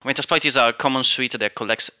Metasploit is a common suite that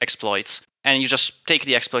collects exploits, and you just take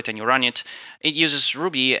the exploit and you run it. It uses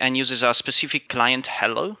Ruby and uses a specific client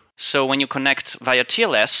hello. So when you connect via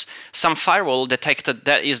TLS, some firewall detected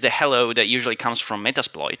that is the hello that usually comes from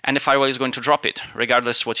Metasploit, and the firewall is going to drop it,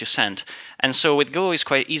 regardless what you send. And so with Go, it's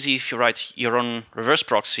quite easy if you write your own reverse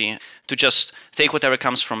proxy to just take whatever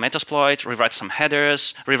comes from Metasploit, rewrite some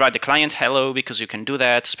headers, rewrite the client hello, because you can do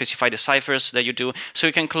that, specify the ciphers that you do, so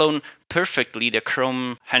you can clone perfectly the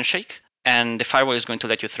Chrome handshake, and the firewall is going to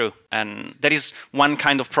let you through. And that is one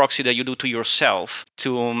kind of proxy that you do to yourself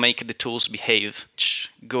to make the tools behave, which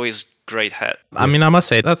Go is great at. I mean, I must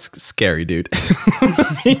say, that's scary, dude.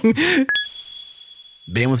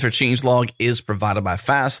 Bandwidth for changelog is provided by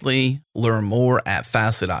Fastly. Learn more at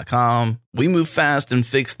fastly.com. We move fast and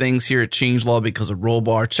fix things here at changelog because of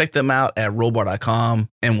Rollbar. Check them out at rollbar.com.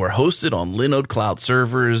 And we're hosted on Linode Cloud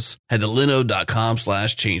servers. Head to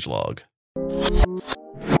linode.com/changelog.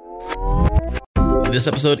 This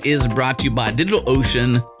episode is brought to you by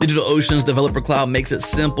DigitalOcean. DigitalOcean's developer cloud makes it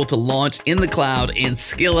simple to launch in the cloud and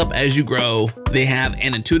scale up as you grow. They have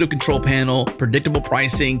an intuitive control panel, predictable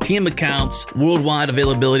pricing, team accounts, worldwide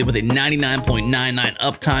availability with a 99.99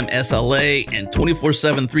 uptime SLA, and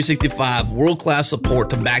 24/7, 365 world-class support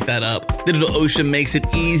to back that up. DigitalOcean makes it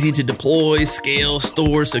easy to deploy, scale,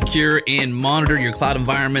 store, secure, and monitor your cloud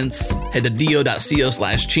environments. Head to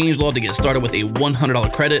do.co/changelog to get started with a $100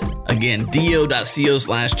 credit. Again, do.co/changelog.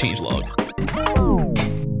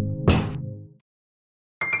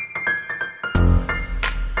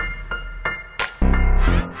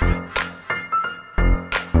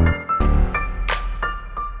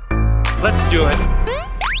 Let's do it.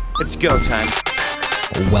 It's go time.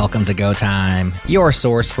 Welcome to Go Time, your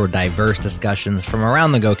source for diverse discussions from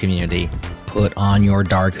around the Go community. Put on your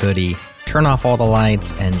dark hoodie, turn off all the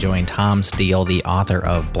lights, and join Tom Steele, the author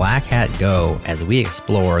of Black Hat Go, as we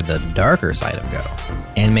explore the darker side of Go.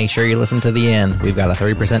 And make sure you listen to the end. We've got a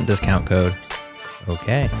 30% discount code.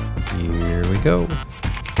 Okay, here we go.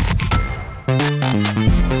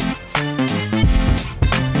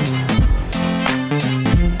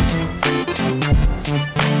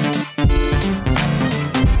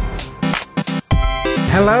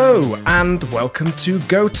 Hello and welcome to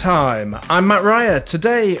Go Time. I'm Matt Ryer.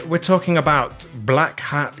 Today we're talking about Black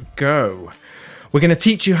Hat Go. We're going to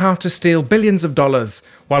teach you how to steal billions of dollars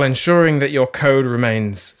while ensuring that your code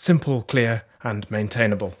remains simple, clear, and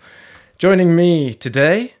maintainable. Joining me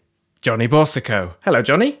today, Johnny Borsico. Hello,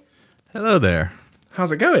 Johnny. Hello there.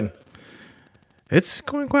 How's it going? It's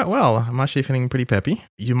going quite well. I'm actually feeling pretty peppy.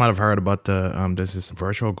 You might have heard about there's this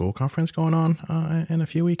virtual Go conference going on in a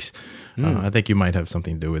few weeks. I think you might have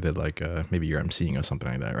something to do with it, like maybe you're emceeing or something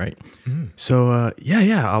like that, right? So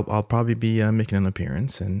I'll probably be making an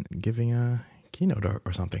appearance and giving a keynote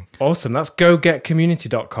or something. Awesome. That's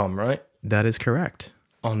gogetcommunity.com, right? That is correct.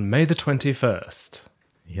 On May the 21st.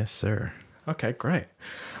 Yes, sir. Okay, great.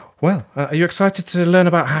 Well, are you excited to learn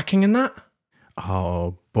about hacking in that?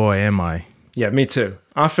 Oh, boy, am I. Yeah, me too.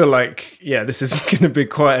 I feel like, this is going to be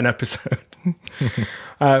quite an episode.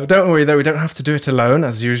 Don't worry, though, we don't have to do it alone,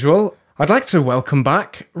 as usual. I'd like to welcome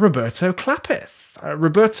back Roberto Clapis.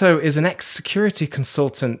 Roberto is an ex-security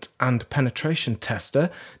consultant and penetration tester,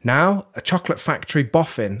 now a chocolate factory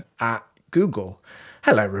boffin at Google.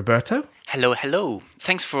 Hello, Roberto. Hello, hello.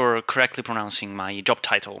 Thanks for correctly pronouncing my job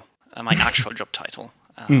title, my actual job title.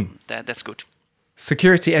 That's good.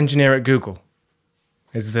 Security engineer at Google.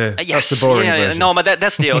 Is the yes, that's the boring version. No, but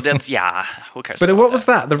that's the who cares? But what was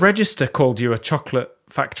that? The register called you a chocolate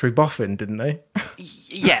factory boffin, didn't they?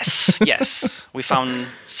 Yes. We found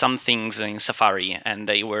some things in Safari, and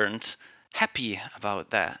they weren't happy about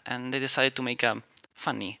that, and they decided to make a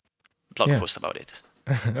funny blog post about it.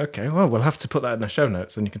 Okay, well, we'll have to put that in the show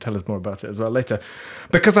notes, and you can tell us more about it as well later.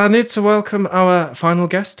 Because I need to welcome our final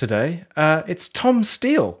guest today. It's Tom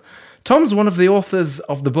Steele. Tom's one of the authors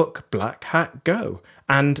of the book Black Hat Go,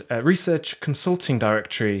 and a research consulting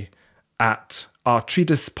directory at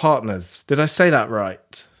Artridis Partners. Did I say that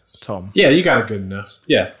right, Tom? Yeah, you got it good enough.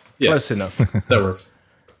 Yeah. Close enough. That works.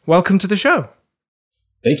 Welcome to the show.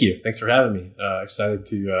 Thank you. Thanks for having me. Excited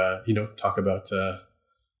to, talk about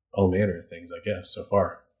all manner of things, I guess, so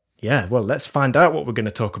far. Yeah, well, let's find out what we're going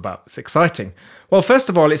to talk about. It's exciting. Well, first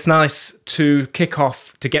of all, it's nice to kick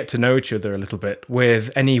off to get to know each other a little bit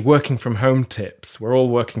with any working from home tips. We're all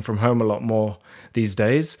working from home a lot more these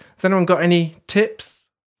days. Has anyone got any tips?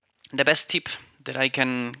 The best tip that I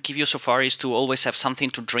can give you so far is to always have something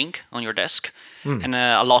to drink on your desk and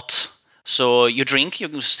a lot So you drink,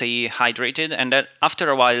 you stay hydrated, and that after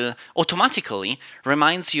a while automatically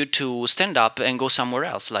reminds you to stand up and go somewhere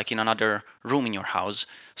else, like in another room in your house,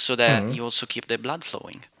 so that you also keep the blood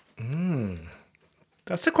flowing.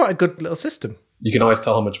 That's quite a good little system. You can always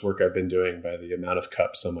tell how much work I've been doing by the amount of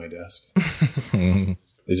cups on my desk.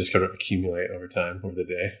 They just kind of accumulate over time, over the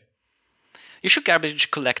day. You should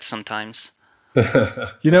garbage collect sometimes.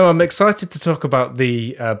 I'm excited to talk about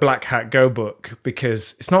the Black Hat Go book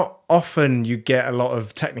because it's not often you get a lot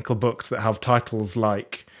of technical books that have titles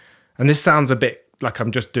like, and this sounds a bit like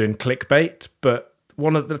I'm just doing clickbait, but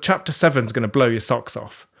one of the chapter 7 is going to blow your socks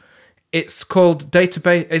off. It's called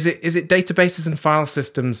database. Is it databases and file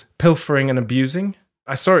systems pilfering and abusing?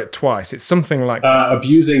 I saw it twice. It's something like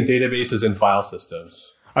abusing databases and file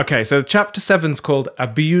systems. Okay, so chapter 7's called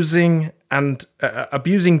abusing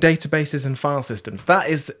databases and file systems. That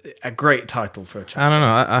is a great title for a chapter. I don't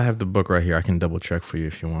know. I have the book right here. I can double check for you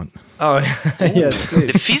if you want. Oh, yes,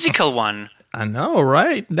 please. The physical one. I know,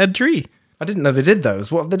 right? That tree. I didn't know they did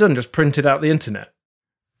those. What have they done? Just printed out the internet?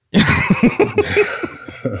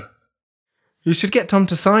 You should get Tom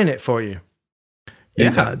to sign it for you.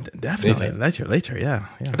 Yeah, definitely. Later, yeah.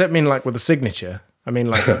 I don't mean like with a signature. I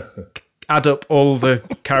mean like add up all the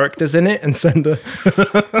characters in it and send a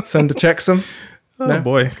checksum. Oh, no?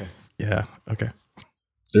 Boy. Okay. Yeah, okay.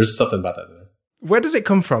 There's something about that. Where does it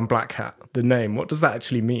come from, Black Hat, the name? What does that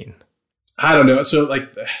actually mean? I don't know. So, like,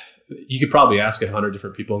 you could probably ask 100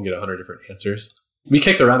 different people and get 100 different answers. We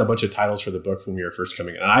kicked around a bunch of titles for the book when we were first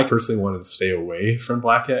coming in. And I personally wanted to stay away from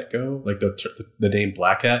Black Hat Go, like the name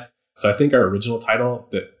Black Hat. So I think our original title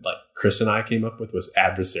that like Chris and I came up with was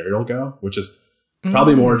Adversarial Go, which is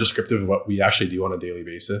probably more descriptive of what we actually do on a daily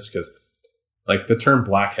basis. Because like the term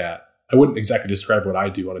Black Hat, I wouldn't exactly describe what I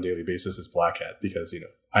do on a daily basis as Black Hat because,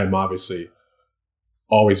 I'm obviously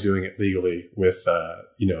always doing it legally with,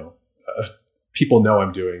 people know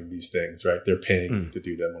I'm doing these things, right? They're paying me to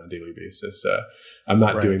do them on a daily basis. I'm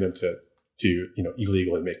not doing them to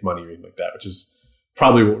illegally make money or anything like that, which is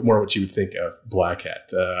probably more what you would think of Black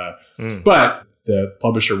Hat. But the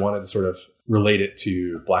publisher wanted to sort of relate it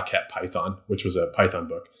to Black Hat Python, which was a Python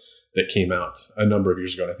book that came out a number of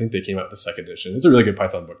years ago. And I think they came out with the second edition. It's a really good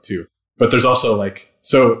Python book too. But there's also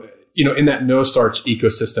in that no starch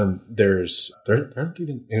ecosystem,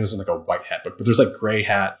 it wasn't like a white hat book, but there's like gray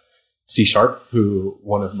hat C#, who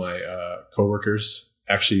one of my coworkers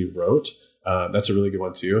actually wrote. That's a really good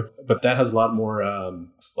one too. But that has a lot more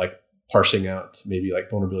like parsing out maybe like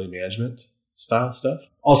vulnerability management style stuff.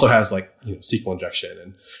 Also has like SQL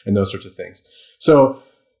injection and those sorts of things. So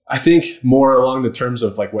I think more along the terms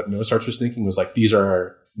of like what No Starch was thinking was like these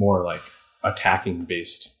are more like attacking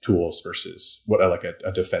based tools versus what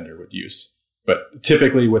a defender would use. But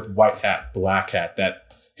typically with white hat, black hat,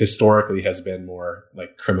 that historically has been more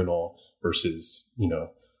like criminal versus,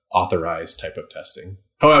 authorized type of testing.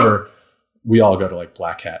 However, we all go to like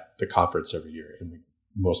Black Hat, the conference every year, and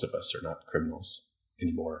most of us are not criminals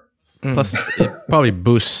anymore. Plus, it probably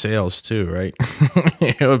boosts sales too, right?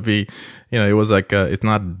 It would be, it was like it's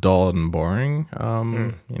not dull and boring.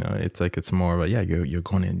 It's like it's more of you're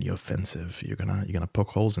going in the offensive. You're gonna poke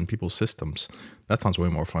holes in people's systems. That sounds way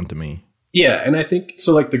more fun to me. Yeah, and I think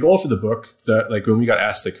so. Like the goal for the book, like when we got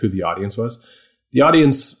asked like who the audience was, the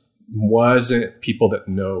audience wasn't people that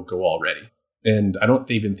know Go already. And I don't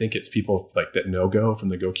even think it's people like that know Go from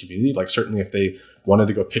the Go community. Like certainly if they wanted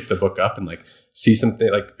to go pick the book up and like see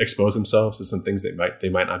something, like expose themselves to some things they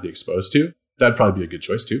might not be exposed to, that'd probably be a good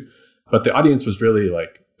choice too. But the audience was really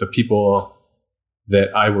like the people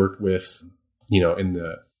that I work with, in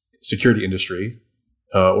the security industry,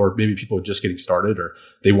 or maybe people just getting started, or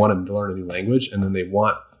they want to learn a new language and then they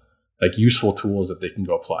want like useful tools that they can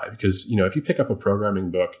go apply. Because, if you pick up a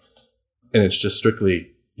programming book and it's just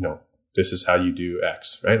strictly, this is how you do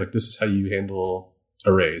X, right? Like this is how you handle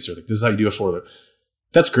arrays, or like this is how you do a for loop.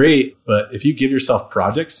 That's great. But if you give yourself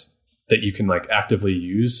projects that you can like actively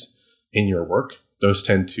use in your work, those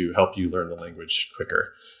tend to help you learn the language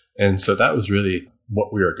quicker. And so that was really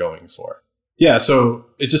what we were going for. Yeah. So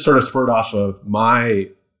it just sort of spurred off of my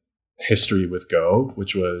history with Go,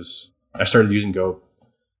 which was I started using Go,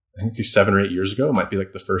 I think 7 or 8 years ago. It might be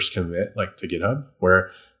like the first commit like to GitHub,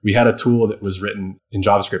 where we had a tool that was written in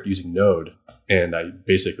JavaScript using Node, and I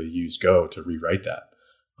basically used Go to rewrite that.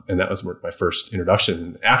 And that was my first introduction.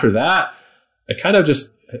 And after that,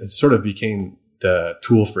 it sort of became the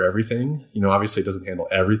tool for everything. Obviously it doesn't handle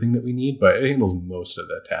everything that we need, but it handles most of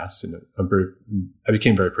the tasks. And I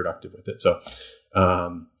became very productive with it. So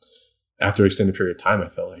after an extended period of time, I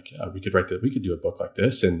felt like we could do a book like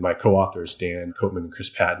this. And my co-authors, Dan Coatman and Chris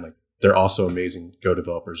Patton, like they're also amazing Go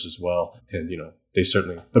developers as well. And,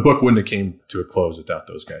 the book wouldn't have came to a close without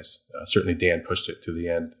those guys. Certainly Dan pushed it to the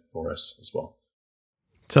end for us as well.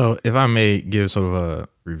 So if I may give sort of a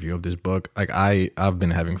review of this book, like I've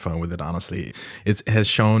been having fun with it, honestly. It has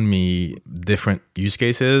shown me different use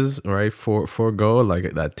cases, right, for Go,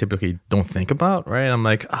 like that I typically don't think about, right? I'm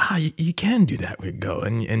like, you can do that with Go.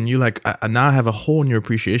 And you like, I now have a whole new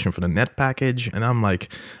appreciation for the net package. And I'm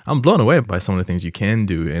like, I'm blown away by some of the things you can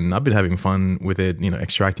do. And I've been having fun with it,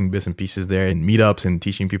 extracting bits and pieces there in meetups and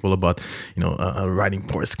teaching people about, writing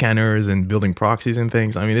port scanners and building proxies and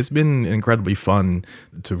things. I mean, it's been incredibly fun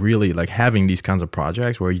to really like having these kinds of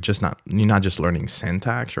projects where you're not just learning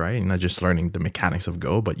syntax, right? You're not just learning the mechanics of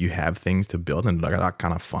Go, but you have things to build and that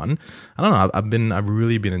kind of fun. I don't know. I've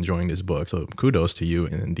really been enjoying this book. So kudos to you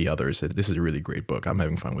and the others. This is a really great book. I'm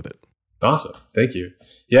having fun with it. Awesome. Thank you.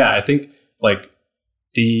 Yeah, I think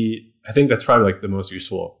that's probably like the most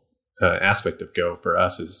useful aspect of Go for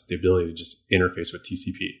us is the ability to just interface with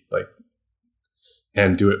TCP,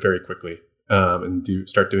 and do it very quickly, and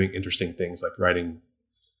start doing interesting things like writing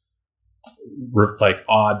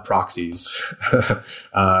odd proxies.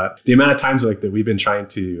 The amount of times that we've been trying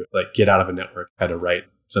to get out of a network, had to write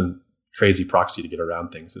some crazy proxy to get around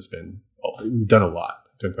things we've done a lot,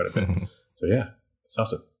 done quite a bit. So yeah, it's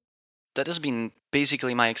awesome. That has been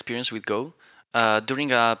basically my experience with Go.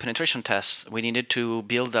 During a penetration test, we needed to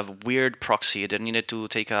build a weird proxy that needed to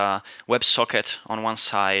take a WebSocket on one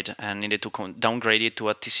side and needed to downgrade it to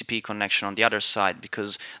a TCP connection on the other side,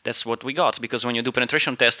 because that's what we got. Because when you do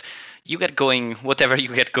penetration test, you get going whatever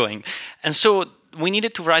you get going. And so we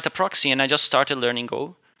needed to write a proxy, and I just started learning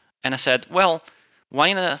Go. And I said, well,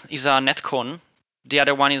 one is a netcon, the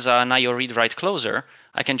other one is an IO read-write closer.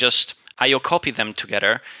 I can just IO copy them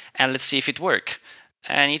together, and let's see if it works.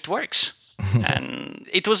 And it works. And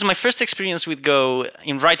it was my first experience with Go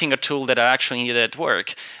in writing a tool that I actually needed at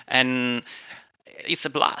work. And it's a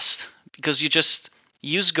blast because you just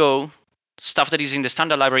use Go, stuff that is in the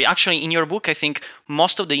standard library. Actually, in your book, I think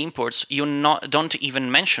most of the imports, you don't even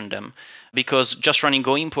mention them, because just running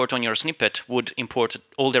Go import on your snippet would import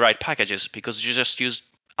all the right packages, because you just use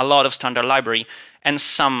a lot of standard library and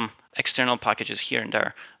some external packages here and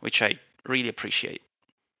there, which I really appreciate.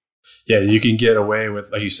 Yeah, you can get away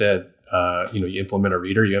with, like you said, you implement a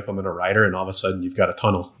reader, you implement a writer, and all of a sudden you've got a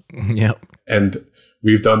tunnel. Yep. And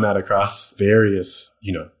we've done that across various,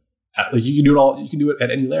 you can do it all. You can do it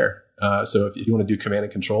at any layer. So if you want to do command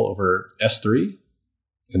and control over S3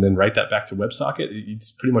 and then write that back to WebSocket,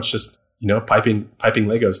 it's pretty much just, piping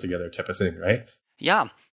Legos together type of thing, right? Yeah.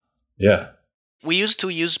 Yeah. We used to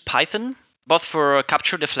use Python, both for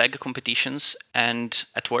capture the flag competitions and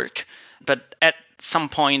at work. But at some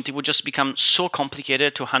point, it would just become so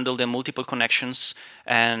complicated to handle the multiple connections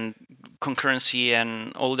and concurrency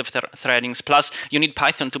and all the threadings. Plus, you need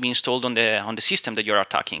Python to be installed on the system that you're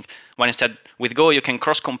attacking. When instead, with Go, you can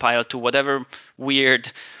cross-compile to whatever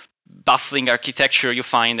weird baffling architecture you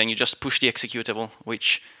find, and you just push the executable,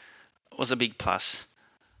 which was a big plus.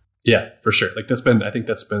 Yeah, for sure. I think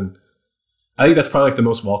that's probably the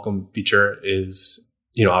most welcome feature is,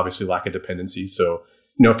 obviously lack of dependency. So,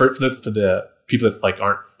 for the people that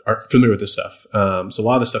aren't familiar with this stuff. So a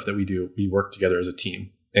lot of the stuff that we do, we work together as a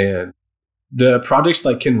team, and the projects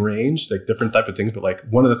can range different type of things. But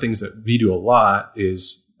one of the things that we do a lot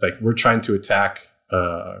is we're trying to attack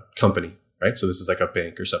a company, right? So this is a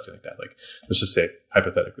bank or something like that. Let's just say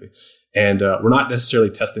hypothetically, and we're not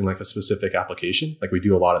necessarily testing a specific application. We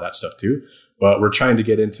do a lot of that stuff too, but we're trying to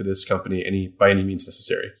get into this company by any means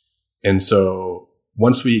necessary. And so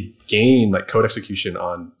once we gain code execution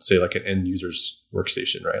on, say, an end user's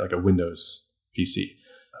workstation, right, like a Windows PC,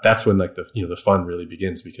 that's when the fun really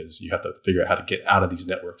begins, because you have to figure out how to get out of these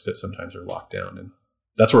networks that sometimes are locked down. And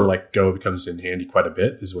that's where Go becomes in handy quite a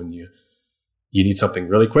bit, is when you need something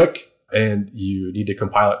really quick and you need to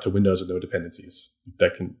compile it to Windows with no dependencies.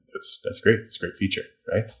 That's great. It's a great feature,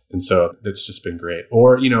 right? And so it's just been great.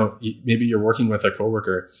 Or maybe you're working with a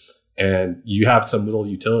coworker and you have some little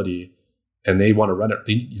utility, and they want to run it.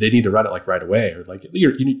 They need to run it right away, or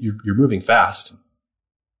you're moving fast.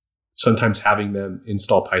 Sometimes having them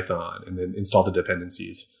install Python and then install the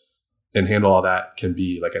dependencies and handle all that can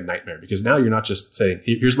be a nightmare, because now you're not just saying,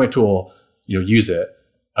 "Here's my tool, use it."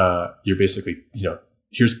 You're basically,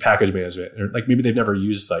 here's package management, or maybe they've never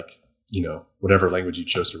used whatever language you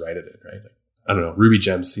chose to write it in, right? I don't know. Ruby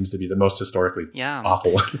gems seems to be the most historically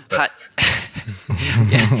awful one.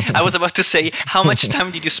 Yeah, I was about to say, how much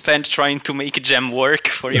time did you spend trying to make gem work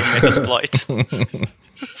for your Metasploit?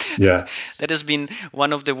 Yeah. That has been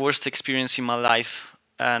one of the worst experiences in my life.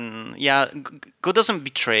 And yeah, Go doesn't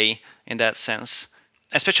betray in that sense.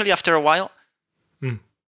 especially after a while.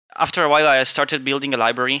 After a while, I started building a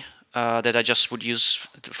library that I just would use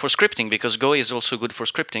for scripting, because Go is also good for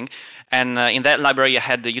scripting. And in that library, I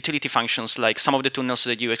had the utility functions, like some of the tunnels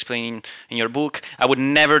that you explain in your book. I would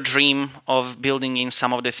never dream of building in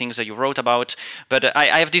some of the things that you wrote about. But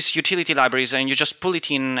I have these utility libraries, and you just pull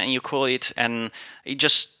it in and you call it, and it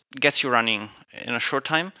just gets you running in a short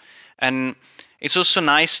time. And it's also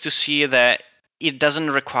nice to see that it doesn't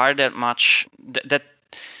require that much, that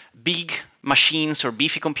big machines or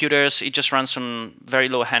beefy computers. It just runs on very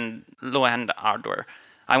low-end hardware.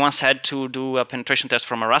 I once had to do a penetration test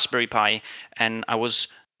from a Raspberry Pi, and I was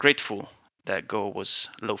grateful that Go was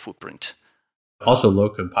low footprint. Also, low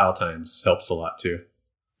compile times helps a lot too.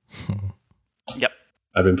 Yep.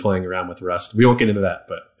 I've been playing around with Rust. We won't get into that,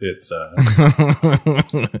 but it's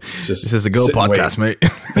just this is a Go podcast, mate.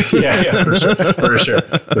 yeah,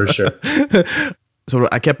 for sure. So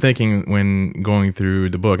I kept thinking when going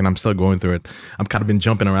through the book, and I'm still going through it, I've kind of been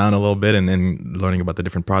jumping around a little bit and learning about the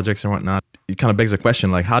different projects and whatnot. It kind of begs the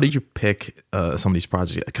question, like, how did you pick some of these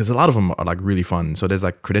projects? Because a lot of them are like really fun. So there's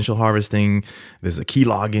like credential harvesting, there's a key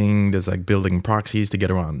logging, there's like building proxies to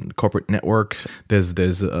get around corporate network. There's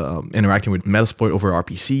interacting with Metasploit over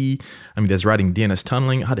RPC. I mean, there's writing DNS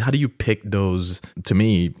tunneling. How do you pick those, to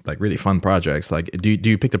me, like really fun projects? Like, do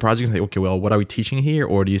you pick the projects and say, okay, well, what are we teaching here?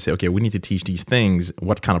 Or do you say, okay, we need to teach these things?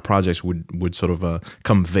 What kind of projects would sort of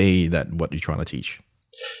convey that what you're trying to teach?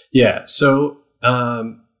 Yeah. So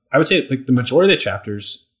I would say like the majority of the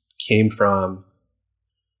chapters came from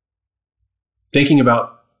thinking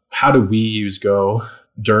about how do we use Go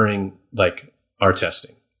during like our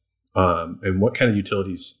testing, and what kind of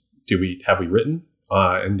utilities have we written,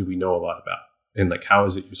 and do we know a lot about, and like how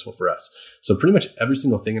is it useful for us? So pretty much every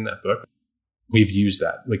single thing in that book, we've used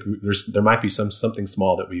that. Like there might be something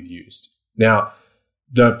small that we've used. Now,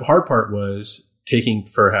 the hard part was taking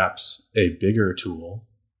perhaps a bigger tool,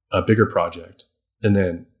 a bigger project, and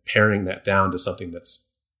then paring that down to something that's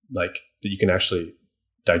like that you can actually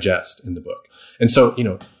digest in the book. And so,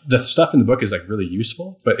 the stuff in the book is like really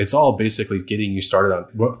useful, but it's all basically getting you started on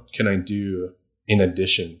what can I do in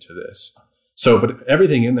addition to this. So, but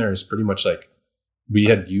everything in there is pretty much like we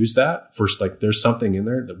had used that first. Like there's something in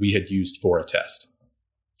there that we had used for a test.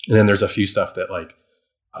 And then there's a few stuff that like,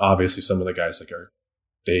 obviously some of the guys like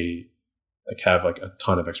they like have like a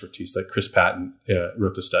ton of expertise. Like Chris Patton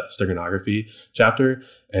wrote the steganography chapter,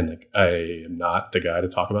 and like I am not the guy to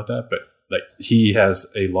talk about that, but like he has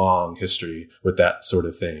a long history with that sort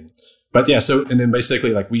of thing. But yeah, so and then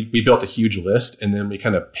basically like we built a huge list, and then we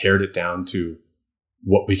kind of pared it down to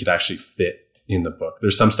what we could actually fit in the book.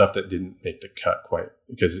 There's some stuff that didn't make the cut quite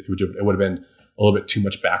because it would have been a little bit too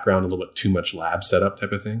much background, a little bit too much lab setup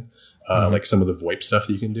type of thing. Like some of the VoIP stuff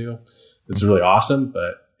that you can do. It's really awesome,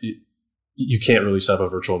 but you can't really set up a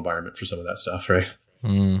virtual environment for some of that stuff, right?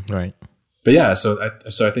 Right. But yeah, so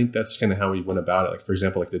I think that's kind of how we went about it. Like, for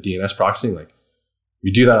example, like the DNS proxying, like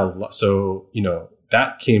we do that a lot. So,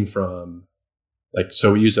 that came from like,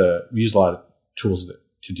 so we use a lot of tools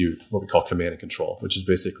to do what we call command and control, which is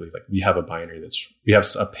basically like we have a binary we have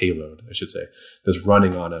a payload, I should say, that's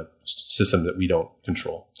running on a system that we don't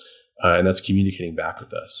control. And that's communicating back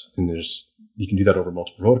with us. And you can do that over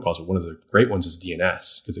multiple protocols. But one of the great ones is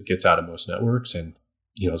DNS because it gets out of most networks and,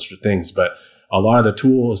 those sort of things. But a lot of the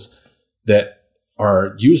tools that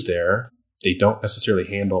are used there, they don't necessarily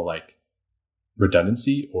handle like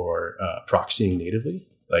redundancy or proxying natively.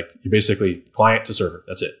 Like you basically client to server,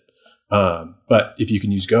 that's it. But if you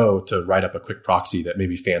can use Go to write up a quick proxy that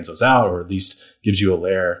maybe fans those out, or at least gives you a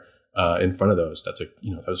layer in front of those, that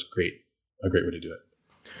was a great way to do it.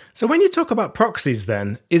 So when you talk about proxies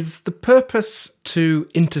then, is the purpose to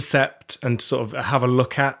intercept and sort of have a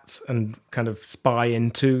look at and kind of spy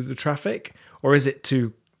into the traffic? Or is it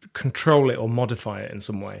to control it or modify it in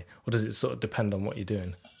some way? Or does it sort of depend on what you're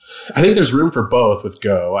doing? I think there's room for both with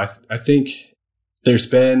Go. I think there's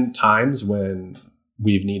been times when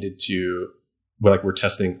we've needed to, we're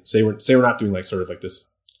testing, say we're not doing like sort of like this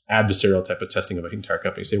adversarial type of testing of an entire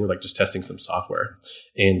company. Say we're like just testing some software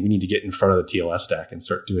and we need to get in front of the TLS stack and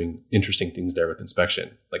start doing interesting things there with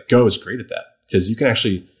inspection. Like Go is great at that because you can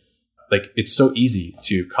actually, like, it's so easy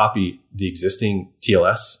to copy the existing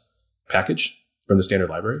TLS package from the standard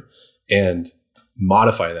library and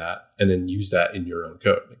modify that and then use that in your own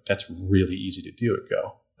code. Like, that's really easy to do at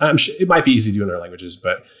Go. I'm sure it might be easy to do in other languages,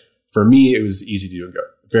 but for me, it was easy to do in Go.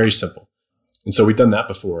 Very simple. And so we've done that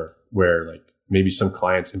before where like, maybe some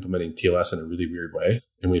clients implementing TLS in a really weird way,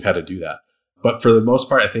 and we've had to do that. But for the most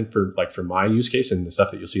part, I think for my use case and the stuff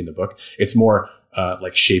that you'll see in the book, it's more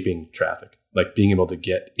like shaping traffic. like being able to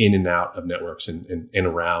get in and out of networks and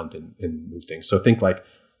around and move things. So think like,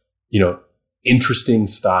 interesting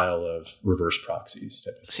style of reverse proxies.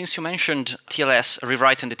 Since you mentioned TLS,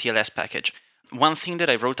 rewriting the TLS package, one thing that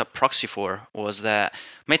I wrote a proxy for was the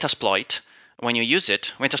Metasploit. When you use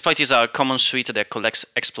it, Metasploit is a common suite that collects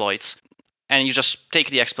exploits. And you just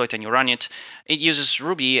take the exploit and you run it. It uses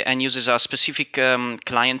Ruby and uses a specific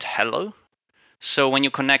client hello. So when you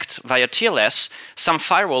connect via TLS, some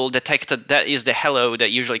firewall detected that is the hello that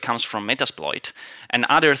usually comes from Metasploit and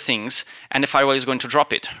other things, and the firewall is going to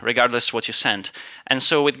drop it regardless what you send. And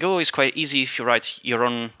so with Go, it's quite easy if you write your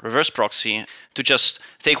own reverse proxy to just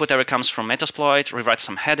take whatever comes from Metasploit, rewrite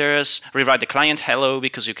some headers, rewrite the client hello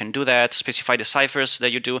because you can do that, specify the ciphers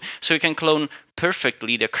that you do. So you can clone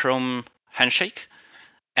perfectly the Chrome handshake,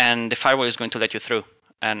 and the firewall is going to let you through.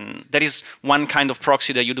 And that is one kind of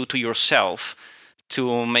proxy that you do to yourself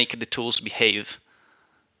to make the tools behave,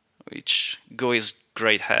 which Go is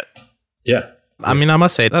great at. Yeah. I mean, I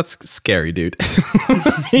must say, that's scary, dude.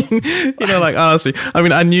 Honestly,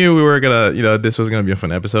 I knew we were gonna, this was gonna be a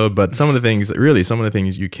fun episode, but some of the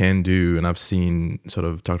things you can do, and I've seen sort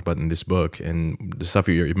of talked about in this book, and the stuff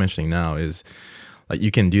you're mentioning now is like,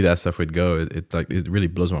 you can do that stuff with Go. It really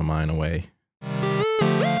blows my mind away.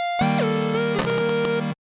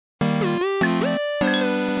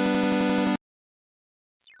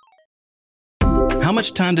 How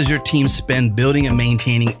much time does your team spend building and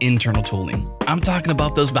maintaining internal tooling? I'm talking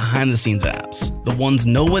about those behind-the-scenes apps, the ones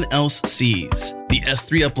no one else sees. The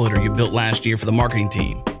S3 uploader you built last year for the marketing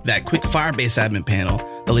team, that quick Firebase admin panel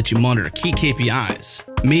that lets you monitor key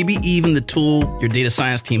KPIs, maybe even the tool your data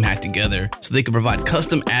science team hacked together so they can provide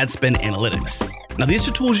custom ad spend analytics. Now, these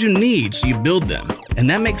are tools you need, so you build them, and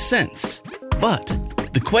that makes sense. But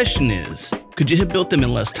the question is, could you have built them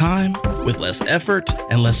in less time, with less effort,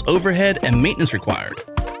 and less overhead and maintenance required?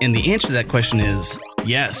 And the answer to that question is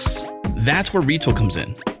yes. That's where Retool comes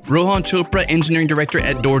in. Rohan Chopra, engineering director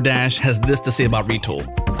at DoorDash, has this to say about Retool.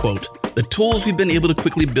 Quote, "The tools we've been able to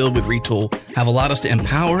quickly build with Retool have allowed us to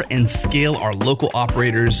empower and scale our local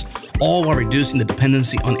operators, all while reducing the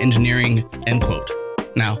dependency on engineering," end quote.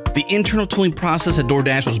 Now, the internal tooling process at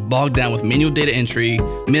DoorDash was bogged down with manual data entry,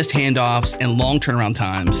 missed handoffs, and long turnaround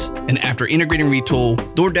times. And after integrating Retool,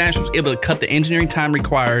 DoorDash was able to cut the engineering time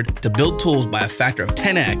required to build tools by a factor of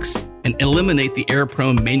 10x and eliminate the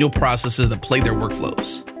error-prone manual processes that plague their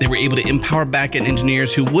workflows. They were able to empower back-end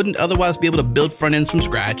engineers who wouldn't otherwise be able to build front ends from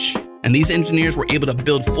scratch. And these engineers were able to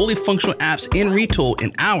build fully functional apps in Retool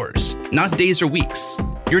in hours, not days or weeks.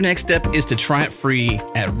 Your next step is to try it free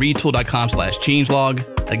at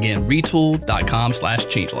retool.com/changelog. Again,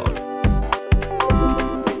 retool.com/changelog.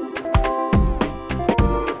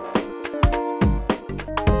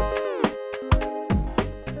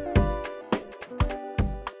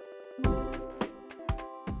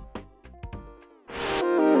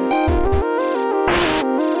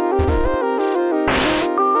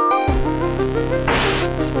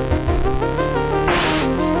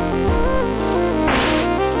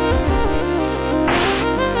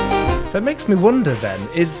 So it makes me wonder then,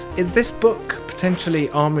 is this book potentially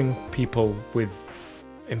arming people with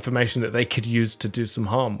information that they could use to do some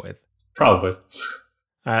harm with? Probably.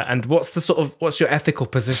 And what's your ethical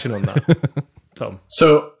position on that, Tom?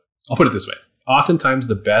 So I'll put it this way. Oftentimes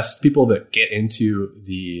the best people that get into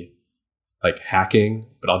the hacking,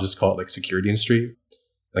 but I'll just call it security industry,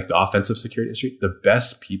 like the offensive security industry, the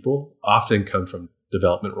best people often come from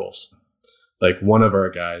development roles. Like one of our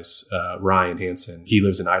guys, Ryan Hansen, he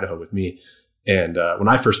lives in Idaho with me. And when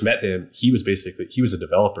I first met him, he was a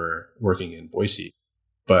developer working in Boise,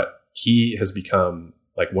 but he has become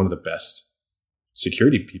one of the best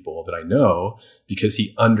security people that I know because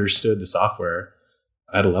he understood the software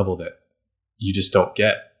at a level that you just don't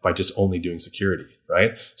get by just only doing security,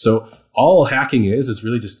 right? So all hacking is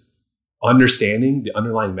really just understanding the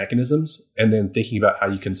underlying mechanisms and then thinking about how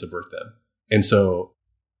you can subvert them. And so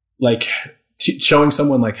showing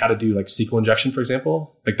someone how to do SQL injection, for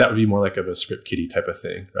example, that would be more of a script kiddie type of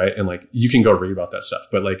thing, right? And you can go read about that stuff,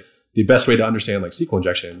 but the best way to understand SQL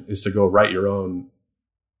injection is to go write your own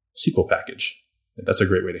SQL package. And that's a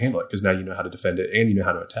great way to handle it because now you know how to defend it and you know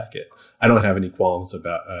how to attack it. I don't have any qualms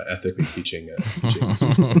about ethically teaching.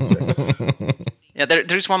 Yeah,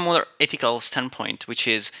 there is one more ethical standpoint, which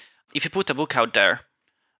is if you put a book out there,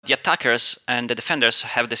 the attackers and the defenders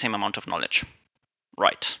have the same amount of knowledge,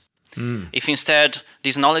 right? If instead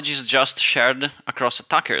this knowledge is just shared across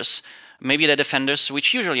attackers, maybe the defenders,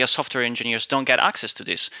 which usually are software engineers, don't get access to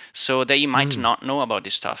this. So they might not know about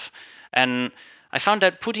this stuff. And I found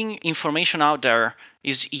that putting information out there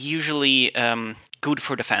is usually good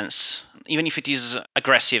for defense, even if it is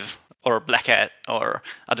aggressive or black hat or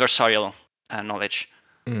adversarial knowledge.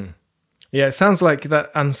 Yeah, it sounds like that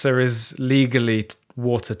answer is legally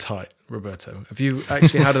watertight, Roberto. Have you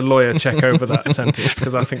actually had a lawyer check over that sentence?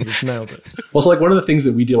 Because I think you've nailed it. Well, so like one of the things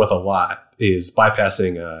that we deal with a lot is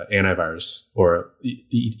bypassing antivirus or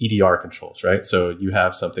EDR controls, right? So you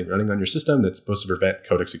have something running on your system that's supposed to prevent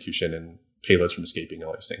code execution and payloads from escaping,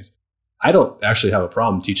 all these things. I don't actually have a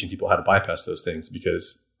problem teaching people how to bypass those things,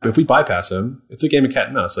 because if we bypass them, it's a game of cat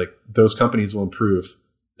and mouse. Like, those companies will improve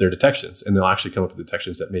their detections, and they'll actually come up with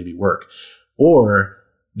detections that maybe work, or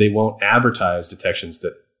they won't advertise detections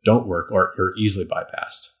that don't work or are easily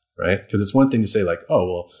bypassed, right? Because it's one thing to say like, oh,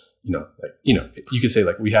 well, you could say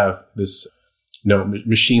like, we have this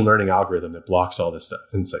machine learning algorithm that blocks all this stuff,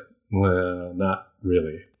 and it's like, well, not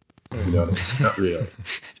really, not really.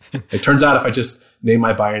 It turns out if I just name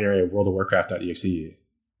my binary World of Warcraft.exe,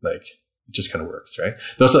 like, it just kind of works, right?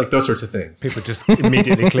 Those sorts of things. People just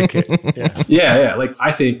immediately click it. Yeah. Like,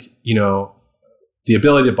 I think, the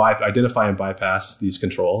ability to identify and bypass these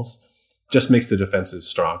controls just makes the defenses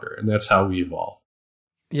stronger. And that's how we evolve.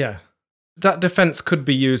 Yeah. That defense could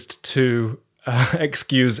be used to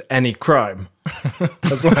excuse any crime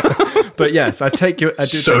as well. But yes, I do.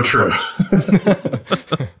 So true.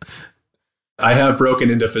 I have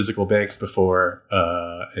broken into physical banks before,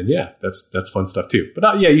 and yeah, that's fun stuff too.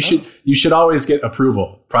 But you should always get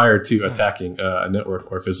approval prior to attacking a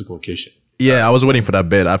network or physical location. Yeah, I was waiting for that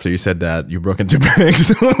bit after you said that you broke into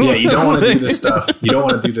banks. Yeah, you don't want to do this stuff. You don't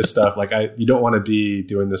want to do this stuff. You don't want to be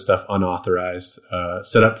doing this stuff unauthorized.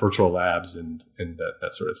 Set up virtual labs and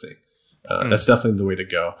that sort of thing. That's definitely the way to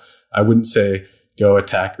go. I wouldn't say go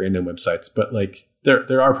attack random websites, but like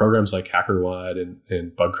there are programs like HackerOne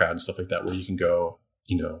and BugCrowd and stuff like that where you can go,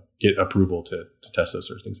 get approval to test those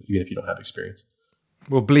sorts of things, even if you don't have experience.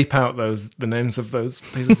 We'll bleep out the names of those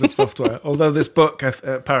pieces of software. Although this book,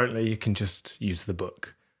 apparently, you can just use the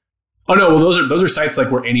book. Oh no! Well, those are sites like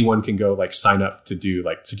where anyone can go like sign up to do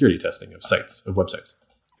like security testing of websites.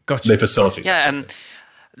 Gotcha. They facilitate. Yeah, and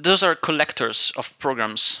those are collectors of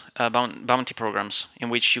programs, bounty programs, in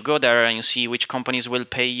which you go there and you see which companies will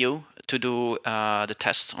pay you to do the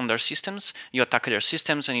tests on their systems. You attack their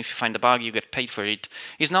systems, and if you find a bug, you get paid for it.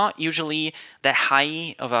 It's not usually that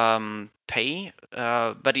high of pay,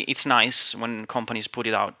 but it's nice when companies put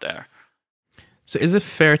it out there. So is it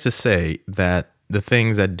fair to say that the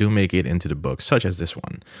things that do make it into the book, such as this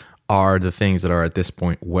one, are the things that are at this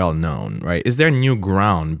point well known, right? Is there new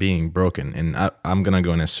ground being broken? And I'm going to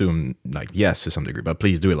go and assume like yes to some degree, but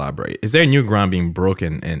please do elaborate. Is there new ground being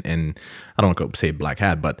broken and I don't want to say black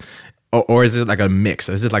hat, but or is it like a mix?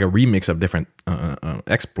 Is it like a remix of different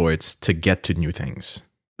exploits to get to new things?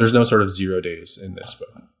 There's no sort of 0 days in this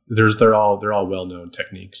book. They're all well-known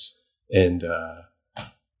techniques. And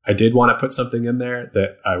I did want to put something in there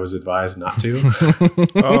that I was advised not to. That's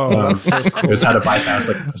so cool. It was how to bypass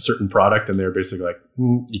like a certain product, and they're basically like,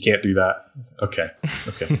 you can't do that. Okay,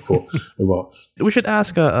 cool. We won't. We should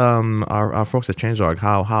ask our folks at Changelog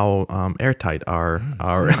how airtight our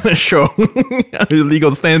show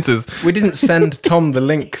legal stances. We didn't send Tom the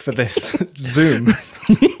link for this Zoom.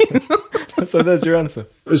 So there's your answer.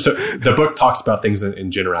 So the book talks about things in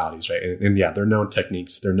generalities, right? And yeah, they're known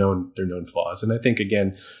techniques, they're known flaws. And I think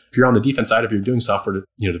again, if you're on the defense side, if you're doing software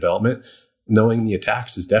development, knowing the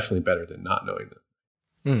attacks is definitely better than not knowing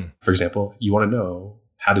them. For example, you want to know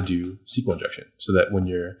how to do SQL injection so that when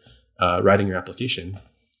you're writing your application,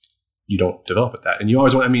 you don't develop with that. And you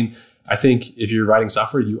always want, I think if you're writing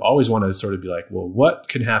software, you always want to sort of be like, well, what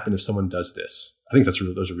could happen if someone does this? I think those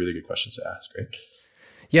are really good questions to ask, right?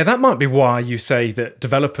 Yeah, that might be why you say that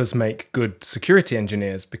developers make good security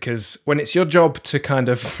engineers, because when it's your job to kind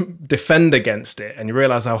of defend against it and you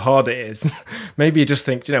realize how hard it is, maybe you just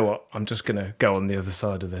think, you know what, I'm just going to go on the other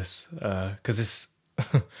side of this because it's,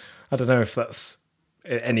 I don't know if that's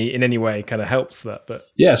in any way kind of helps that. But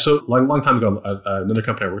yeah, so long time ago, another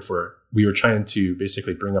company I worked for, we were trying to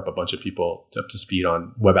basically bring up a bunch of people up to speed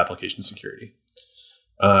on web application security.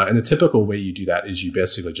 And the typical way you do that is you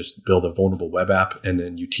basically just build a vulnerable web app and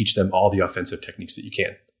then you teach them all the offensive techniques that you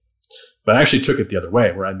can. But I actually took it the other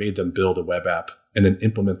way, where I made them build a web app and then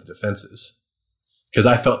implement the defenses, because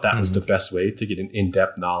I felt that was the best way to get an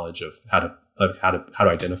in-depth knowledge of how to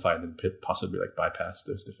identify and then possibly like bypass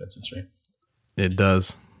those defenses, right? It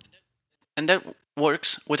does. And that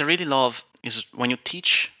works. What I really love is when you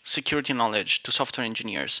teach security knowledge to software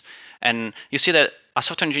engineers, and you see that a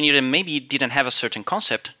software engineer that maybe didn't have a certain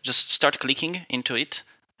concept just start clicking into it,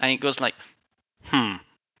 and it goes like,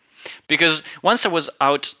 Because once I was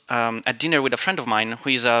out at dinner with a friend of mine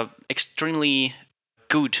who is a extremely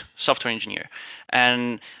good software engineer.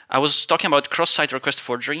 And I was talking about cross-site request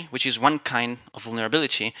forgery, which is one kind of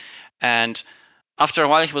vulnerability. And after a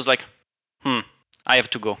while, he was like, I have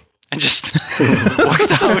to go. And just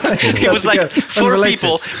walked out. He was like,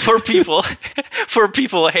 four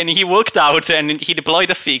people. And he walked out and he deployed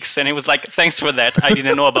a fix. And he was like, thanks for that. I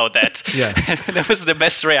didn't know about that. Yeah. That was the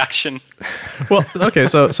best reaction. Well, okay.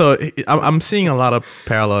 So I'm seeing a lot of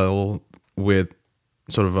parallel with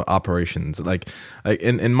sort of operations, like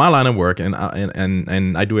in my line of work, and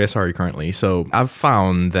I do SRE currently. So I've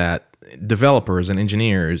found that developers and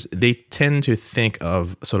engineers, they tend to think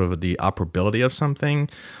of sort of the operability of something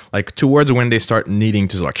like towards when they start needing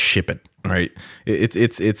to like ship it, right?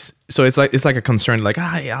 It's like a concern, like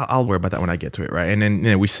I'll worry about that when I get to it, right? And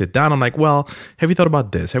then we sit down. I'm like, well, have you thought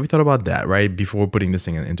about this? Have you thought about that, right? Before putting this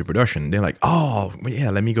thing into production, they're like, oh yeah,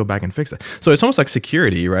 let me go back and fix it. So it's almost like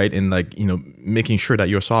security, right? And like, making sure that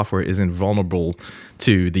your software isn't vulnerable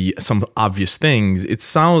to some obvious things. It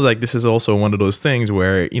sounds like this is also one of those things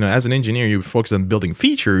where, as an engineer, you focus on building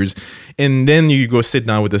features, and then you go sit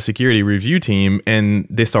down with the security review team, and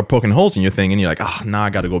they start poking holes in your thing, and you're like, now I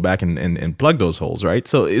got to go back and plug those holes, right?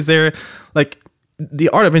 So is there like the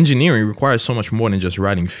art of engineering requires so much more than just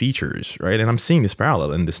writing features, right? And I'm seeing this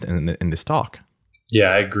parallel in this talk. Yeah,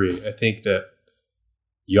 I agree. I think that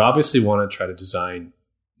you obviously want to try to design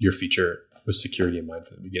your feature with security in mind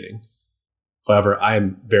from the beginning. However, I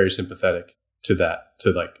am very sympathetic to that,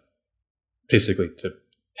 to like basically to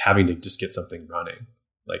having to just get something running.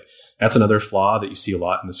 Like that's another flaw that you see a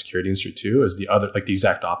lot in the security industry too, is the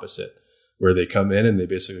exact opposite, where they come in and they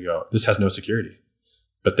basically go, this has no security,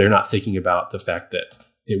 but they're not thinking about the fact that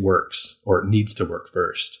it works or it needs to work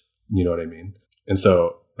first. You know what I mean? And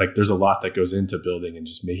so like there's a lot that goes into building and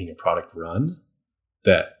just making a product run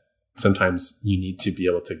that sometimes you need to be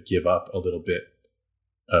able to give up a little bit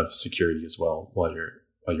of security as well while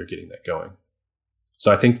you're getting that going.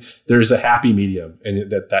 So I think there's a happy medium, and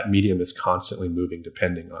that medium is constantly moving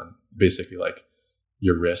depending on basically like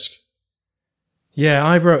your risk. Yeah,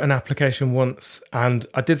 I wrote an application once and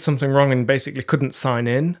I did something wrong and basically couldn't sign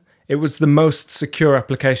in. It was the most secure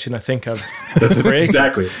application I think I've That's created.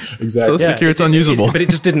 Exactly. So secure it's unusable. But it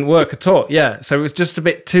just didn't work at all. Yeah, so it was just a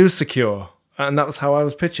bit too secure. And that was how I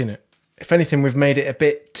was pitching it. If anything, we've made it a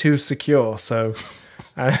bit too secure. So,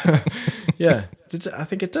 yeah, I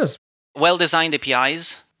think it does. Well-designed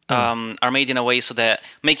APIs are made in a way so that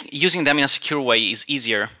using them in a secure way is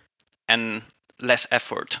easier and less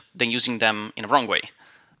effort than using them in a wrong way.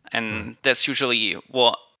 And that's usually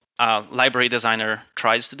what a library designer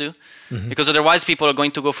tries to do, because otherwise people are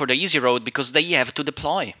going to go for the easy road because they have to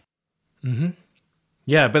deploy.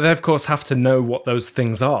 Yeah, but they of course have to know what those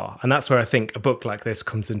things are. And that's where I think a book like this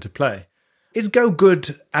comes into play. Is Go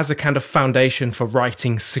good as a kind of foundation for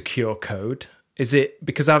writing secure code? Is it,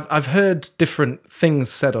 because I've heard different things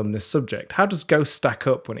said on this subject. How does Go stack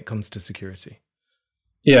up when it comes to security?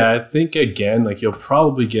 Yeah, I think again, like you'll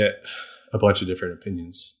probably get a bunch of different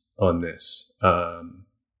opinions on this.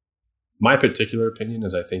 My particular opinion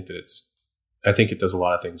is I think it does a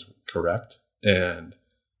lot of things correct. And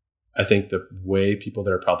I think the way people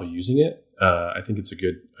that are probably using it, I think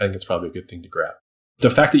it's probably a good thing to grab. The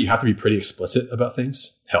fact that you have to be pretty explicit about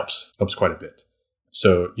things helps quite a bit.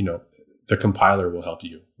 So, the compiler will help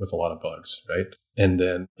you with a lot of bugs, right? And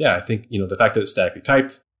then, yeah, I think, the fact that it's statically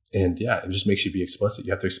typed, and yeah, it just makes you be explicit.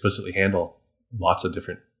 You have to explicitly handle lots of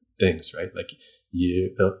different things, right? Like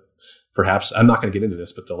perhaps, I'm not going to get into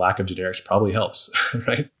this, but the lack of generics probably helps,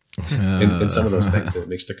 right? In some of those things, and it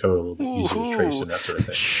makes the code a little bit easier to trace and that sort of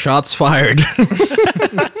thing. Shots fired.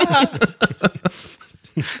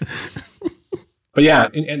 But yeah,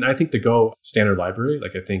 and I think the Go standard library,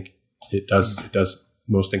 like I think it does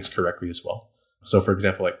most things correctly as well. So for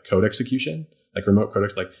example, like code execution, like remote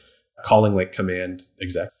code, like calling like command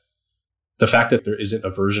exec. The fact that there isn't a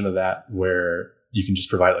version of that where you can just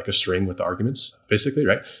provide like a string with the arguments, basically,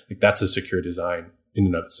 right? Like that's a secure design in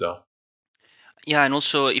and of itself. Yeah, and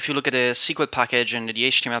also if you look at the SQL package and the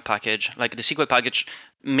HTML package, like the SQL package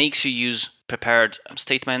makes you use prepared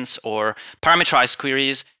statements or parameterized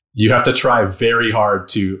queries. You have to try very hard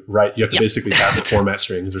to write. You have to basically pass it format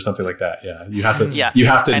strings or something like that. Yeah, you have to. You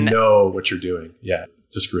have to know what you're doing. Yeah,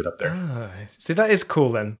 to screw it up there. See, that is cool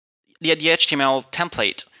then. The HTML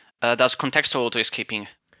template does contextual auto-escaping.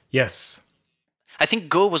 Yes. I think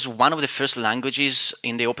Go was one of the first languages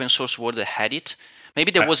in the open source world that had it.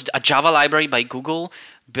 Maybe there was a Java library by Google,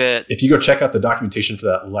 but if you go check out the documentation for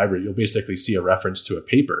that library, you'll basically see a reference to a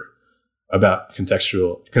paper about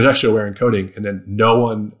contextual aware encoding, and then no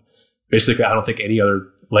one. Basically, I don't think any other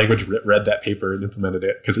language read that paper and implemented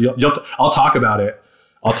it, because I'll talk about it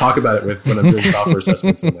I'll talk about it when I'm doing software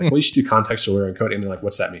assessments. I'm like, well, you should do contextual aware encoding. And they're like,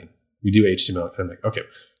 what's that mean? We do HTML. And I'm like, okay.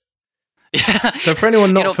 Yeah. So for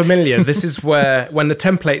anyone not familiar, this is where when the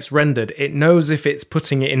template's rendered, it knows if it's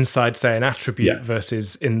putting it inside, say, an attribute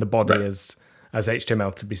versus in the body as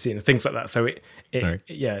HTML to be seen, and things like that. So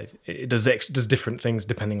it does different things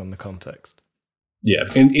depending on the context. Yeah,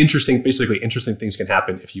 and interesting things can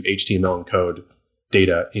happen if you HTML encode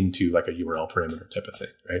data into like a URL parameter type of thing,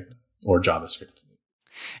 right? Or JavaScript.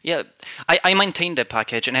 Yeah, I maintain the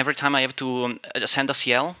package, and every time I have to send a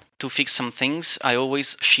CL to fix some things, I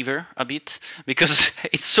always shiver a bit because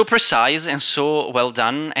it's so precise and so well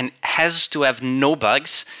done and has to have no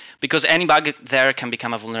bugs, because any bug there can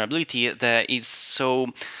become a vulnerability that is so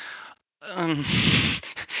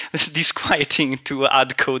disquieting to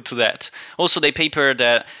add code to that. Also, the paper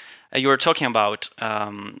that you were talking about,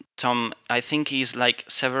 Tom, I think is like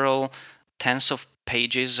several tens of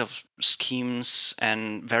pages of schemes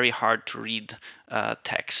and very hard to read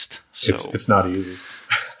text. So it's not easy.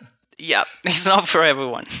 Yeah, it's not for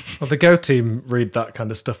everyone. Well, the Go team read that kind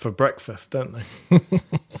of stuff for breakfast, don't they?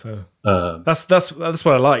 So that's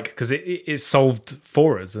what I like, because it is solved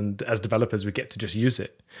for us, and as developers, we get to just use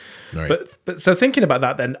it. Right. But so thinking about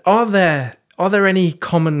that, then are there any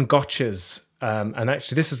common gotchas? And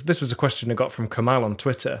actually, this was a question I got from Kamal on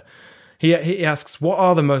Twitter. He asks, what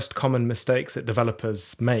are the most common mistakes that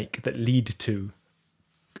developers make that lead to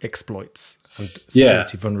exploits and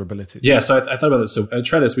security vulnerabilities? Yeah, so I thought about this. So at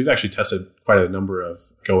Tretis, we've actually tested quite a number of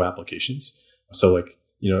Go applications. So like,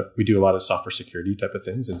 we do a lot of software security type of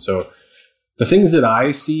things. And so the things that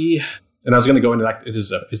I see, and I was going to go into that,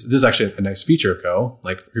 this is actually a nice feature of Go.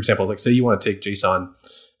 Like, for example, like say you want to take JSON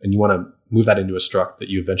and you want to move that into a struct that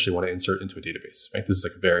you eventually want to insert into a database, right? This is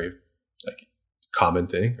like a very common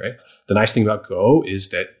thing, right? The nice thing about Go is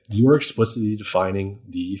that you are explicitly defining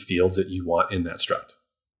the fields that you want in that struct,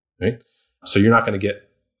 right? So you're not going to get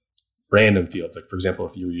random fields. Like, for example,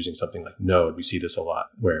 if you were using something like Node, we see this a lot,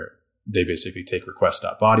 where they basically take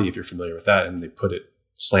request.body, if you're familiar with that, and they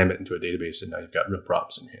slam it into a database, and now you've got real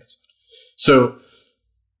problems in your hands. So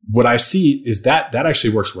what I see is that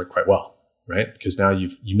actually works quite well, right? Because now you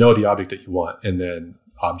know the object that you want, and then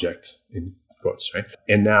object in quotes, right?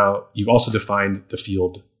 And now you've also defined the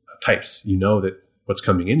field types. You know that what's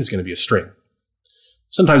coming in is going to be a string.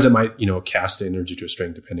 Sometimes it might, cast energy to a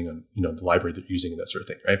string depending on, the library that you're using and that sort of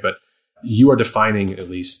thing, right? But you are defining at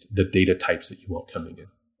least the data types that you want coming in.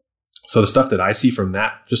 So the stuff that I see from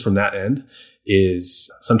that end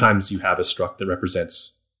is sometimes you have a struct that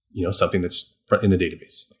represents, something that's in the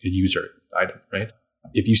database, like a user item, right?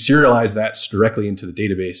 If you serialize that directly into the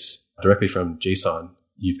database, directly from JSON,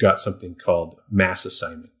 you've got something called mass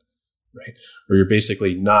assignment, right? Where you're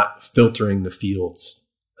basically not filtering the fields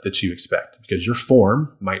that you expect, because your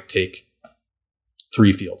form might take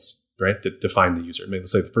 3 fields, right, that define the user. Maybe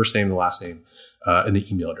let's say the first name, the last name, and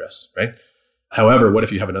the email address, right? However, what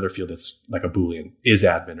if you have another field that's like a Boolean, is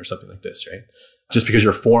admin or something like this, right? Just because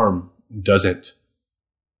your form doesn't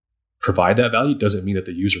provide that value doesn't mean that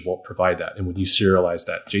the user won't provide that. And when you serialize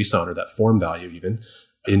that JSON or that form value even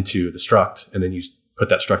into the struct, and then you put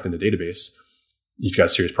that struct in the database, you've got a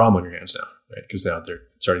serious problem on your hands now, right? Because now they're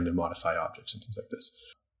starting to modify objects and things like this.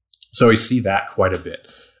 So we see that quite a bit.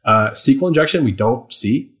 SQL injection, we don't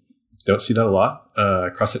see that a lot.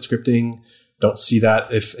 Cross-site scripting, don't see that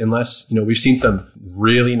unless, we've seen some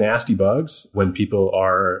really nasty bugs when people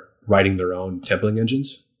are writing their own templating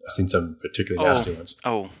engines. I've seen some particularly nasty ones.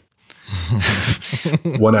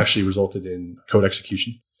 One actually resulted in code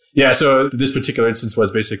execution. Yeah, so this particular instance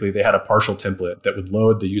was basically they had a partial template that would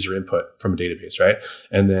load the user input from a database, right?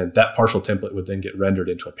 And then that partial template would then get rendered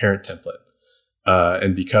into a parent template.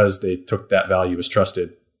 And because they took that value as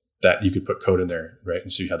trusted, that you could put code in there, right?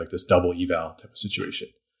 And so you had like this double eval type of situation.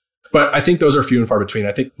 But I think those are few and far between.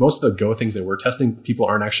 I think most of the Go things that we're testing, people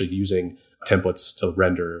aren't actually using templates to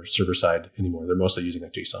render server side anymore. They're mostly using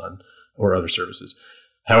like JSON or other services.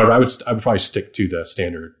 However, I would probably stick to the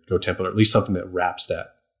standard Go template, or at least something that wraps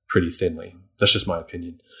that pretty thinly. That's just my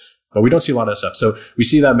opinion. But we don't see a lot of that stuff. So we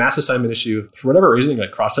see that mass assignment issue. For whatever reason,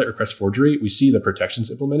 like cross-site request forgery, we see the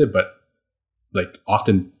protections implemented, but like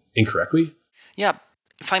often incorrectly. Yeah,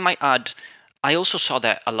 if I might add, I also saw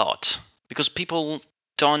that a lot because people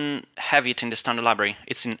don't have it in the standard library.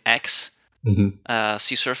 It's in X,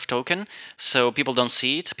 CSRF token. So people don't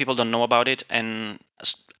see it, people don't know about it. And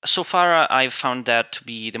so far, I've found that to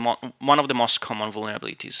be one of the most common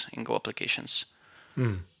vulnerabilities in Go applications.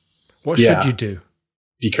 What should you do?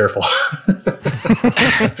 Be careful.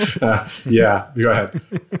 Yeah, go ahead.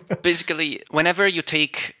 Basically, whenever you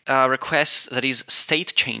take a request that is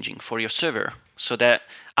state changing for your server, so that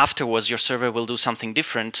afterwards your server will do something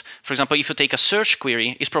different. For example, if you take a search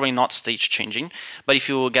query, it's probably not stage changing, but if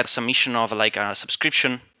you get submission of like a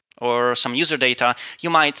subscription or some user data, you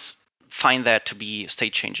might find that to be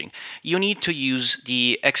state changing. You need to use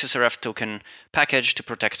the XSRF token package to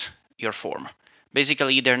protect your form.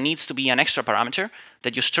 Basically, there needs to be an extra parameter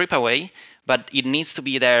that you strip away, but it needs to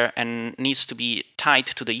be there and needs to be tied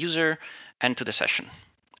to the user and to the session.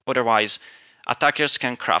 Otherwise, attackers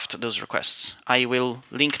can craft those requests. I will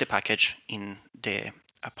link the package in the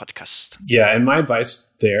podcast. Yeah, and my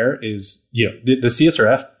advice there is, the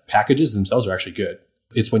CSRF packages themselves are actually good.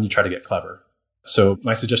 It's when you try to get clever. So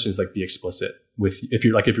my suggestion is like be explicit with if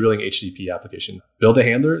you're building an HTTP application, build a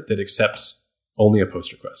handler that accepts only a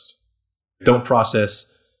post request. Don't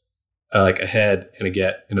process like a head and a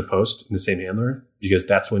get and a post in the same handler, because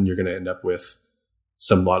that's when you're going to end up with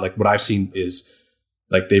some lot. Like what I've seen is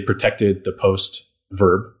like they protected the post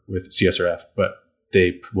verb with CSRF, but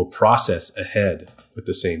they will process a head with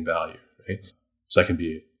the same value, right? So that can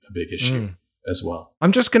be a big issue as well.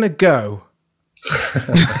 I'm just going to go. No,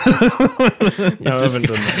 I haven't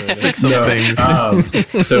done that. Fix some things.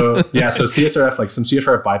 So CSRF, like some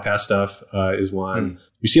CSRF bypass stuff is one.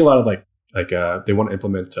 We see a lot of like they want to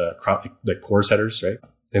implement like CORS headers, right?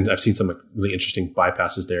 And I've seen some like really interesting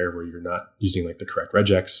bypasses there where you're not using like the correct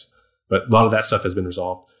regex, but a lot of that stuff has been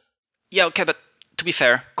resolved. Yeah, okay, but to be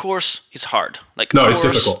fair, CORS is hard. Like no, CORS it's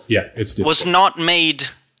difficult. Yeah, it's difficult. Was not made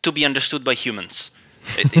to be understood by humans.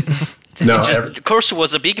 CORS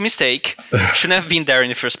was a big mistake. Shouldn't have been there in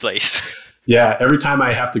the first place. Yeah, every time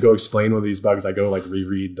I have to go explain one of these bugs, I go like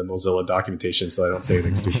reread the Mozilla documentation so I don't say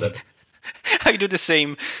anything stupid. I do the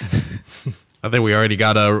same. I think we already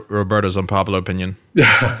got Roberto's unpopular opinion.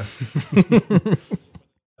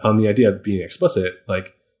 On the idea of being explicit,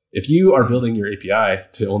 like if you are building your API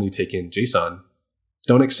to only take in JSON,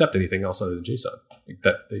 don't accept anything else other than JSON.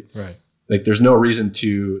 Right. Like there's no reason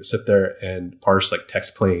to sit there and parse like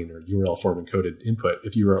text plain or URL form encoded input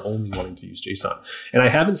if you are only wanting to use JSON. And I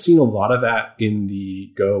haven't seen a lot of that in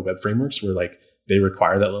the Go web frameworks where like they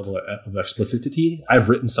require that level of explicitity. I've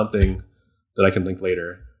written something that I can link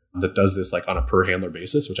later that does this like on a per handler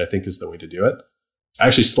basis, which I think is the way to do it. I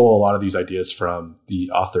actually stole a lot of these ideas from the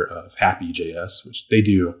author of Happy.js, which they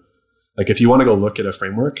do. Like if you want to go look at a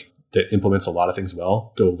framework that implements a lot of things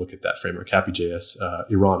well, go look at that framework. Happy.js,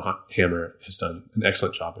 Iran Hammer has done an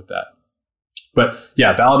excellent job with that. But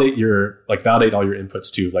yeah, validate all your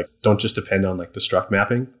inputs too. Like don't just depend on like the struct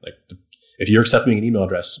mapping. Like if you're accepting an email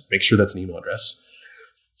address, make sure that's an email address.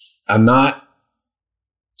 I'm not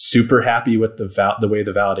super happy with the way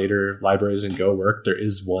the validator libraries in Go work. There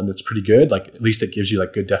is one that's pretty good. Like at least it gives you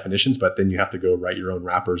like good definitions, but then you have to go write your own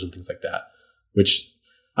wrappers and things like that, which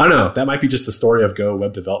I don't know. That might be just the story of Go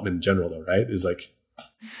web development in general though, right? Is like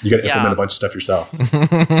you got to implement a bunch of stuff yourself.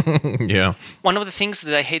 Yeah. One of the things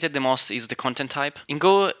that I hated the most is the content type. In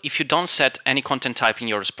Go, if you don't set any content type in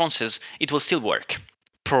your responses, it will still work.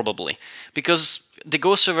 Probably. Because the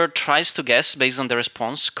Go server tries to guess based on the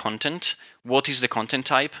response content what is the content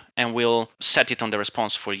type and will set it on the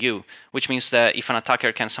response for you, which means that if an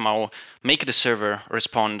attacker can somehow make the server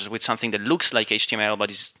respond with something that looks like HTML but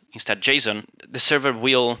is instead JSON, the server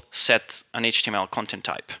will set an HTML content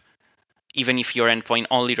type, even if your endpoint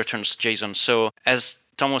only returns JSON. So as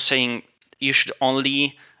Tom was saying, you should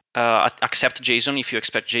only accept JSON if you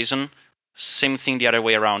expect JSON. Same thing the other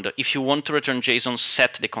way around. If you want to return JSON,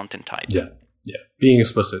 set the content type. Yeah. Being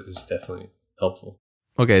explicit is definitely helpful.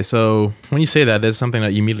 Okay, so when you say that, there's something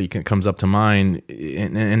that immediately comes up to mind,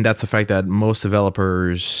 and that's the fact that most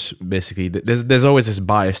developers basically there's always this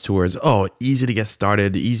bias towards easy to get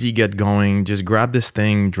started, easy to get going, just grab this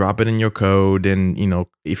thing, drop it in your code, and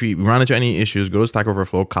if you run into any issues, go to Stack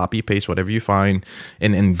Overflow, copy paste whatever you find,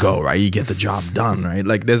 and go, right? You get the job done, right?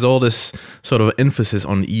 Like there's all this sort of emphasis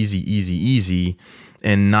on easy.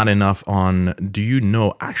 And not enough on, do you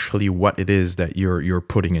know actually what it is that you're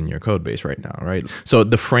putting in your code base right now, right? So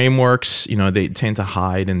the frameworks, they tend to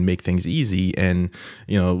hide and make things easy. And,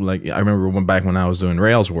 like I remember back when I was doing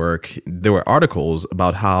Rails work, there were articles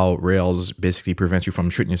about how Rails basically prevents you from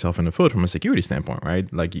shooting yourself in the foot from a security standpoint,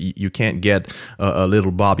 right? Like you can't get a little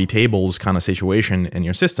Bobby Tables kind of situation in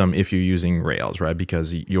your system if you're using Rails, right?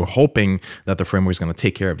 Because you're hoping that the framework is going to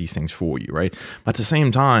take care of these things for you, right? But at the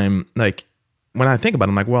same time, like, when I think about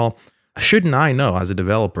it, I'm like, well, shouldn't I know as a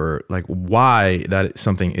developer, like why that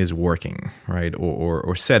something is working, right?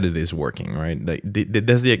 Or said it is working, right? Like,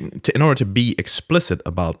 in order to be explicit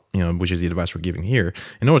about, which is the advice we're giving here,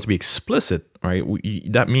 in order to be explicit right?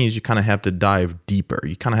 That means you kind of have to dive deeper.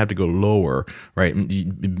 You kind of have to go lower, right? You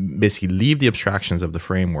basically leave the abstractions of the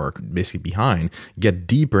framework basically behind, get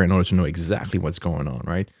deeper in order to know exactly what's going on,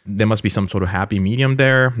 right? There must be some sort of happy medium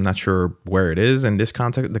there. I'm not sure where it is in this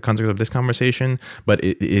context, the context of this conversation, but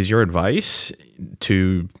is your advice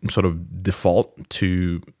to sort of default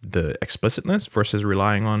to the explicitness versus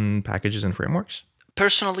relying on packages and frameworks?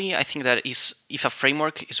 Personally, I think that if a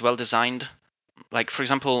framework is well designed, like for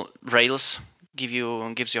example, Rails gives you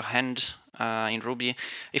a hand in Ruby.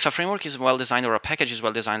 If a framework is well designed or a package is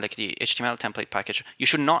well designed, like the HTML template package, you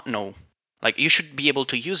should not know. Like you should be able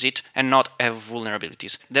to use it and not have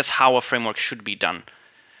vulnerabilities. That's how a framework should be done.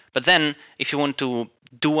 But then if you want to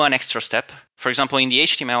do an extra step, for example, in the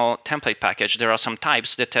HTML template package, there are some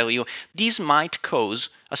types that tell you these might cause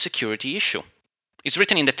a security issue. It's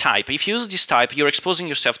written in the type. If you use this type, you're exposing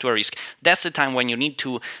yourself to a risk. That's the time when you need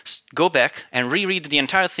to go back and reread the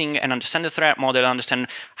entire thing and understand the threat model, understand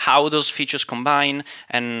how those features combine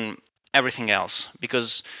and everything else.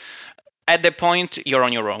 Because at that point, you're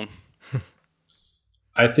on your own.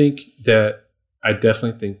 I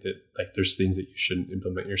definitely think that like there's things that you shouldn't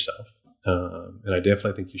implement yourself. And I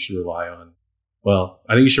definitely think you should rely on,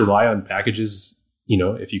 packages,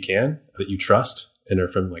 if you can, that you trust and are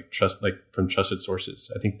from from trusted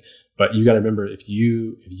sources. I think, but you got to remember, if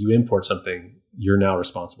you import something, you're now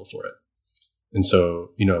responsible for it. And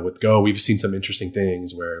so, with Go, we've seen some interesting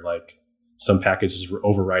things where like some packages were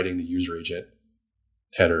overriding the user agent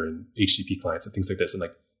header and HTTP clients and things like this. And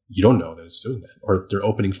like, you don't know that it's doing that, or they're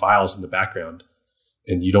opening files in the background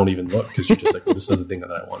and you don't even look because you're just like, well, this does the thing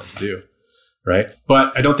that I wanted to do. Right.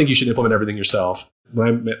 But I don't think you should implement everything yourself. When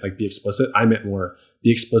I meant like be explicit, I meant more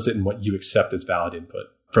be explicit in what you accept as valid input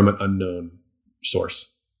from an unknown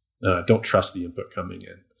source. Don't trust the input coming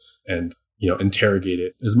in and, interrogate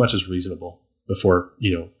it as much as reasonable before,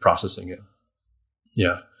 processing it.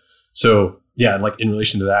 Yeah. So yeah, like in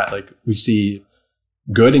relation to that, like we see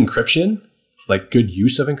good encryption, like good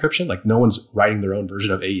use of encryption, like no one's writing their own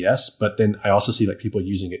version of AES, but then I also see like people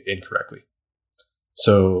using it incorrectly.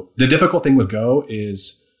 So the difficult thing with Go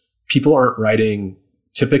is people aren't writing,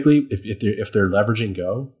 typically, if they're leveraging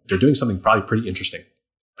Go, they're doing something probably pretty interesting,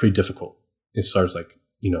 pretty difficult as far as like,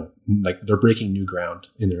 like they're breaking new ground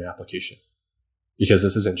in their application. Because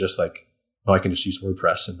this isn't just like, oh, I can just use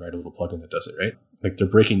WordPress and write a little plugin that does it, right? Like they're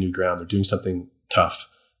breaking new ground, they're doing something tough.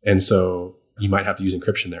 And so you might have to use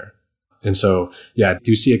encryption there. And so, yeah, I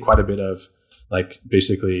do see quite a bit of like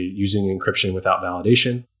basically using encryption without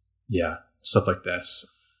validation. Yeah, stuff like this.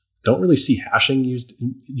 Don't really see hashing used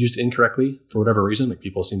incorrectly for whatever reason. Like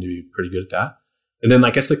people seem to be pretty good at that. And then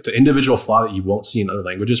I guess like the individual flaw that you won't see in other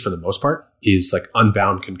languages for the most part is like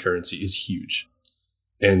unbound concurrency is huge.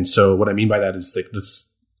 And so what I mean by that is like,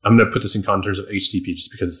 I'm going to put this in terms of HTTP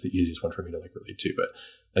just because it's the easiest one for me to like relate to. But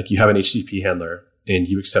like you have an HTTP handler and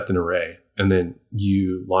you accept an array and then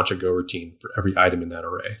you launch a Go routine for every item in that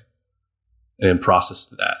array and process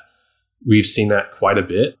that. We've seen that quite a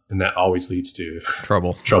bit, and that always leads to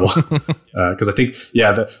trouble. Because I think,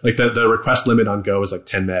 yeah, the request limit on Go is like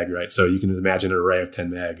 10 meg, right? So you can imagine an array of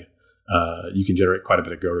 10 meg. You can generate quite a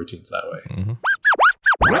bit of Go routines that way. Mm-hmm.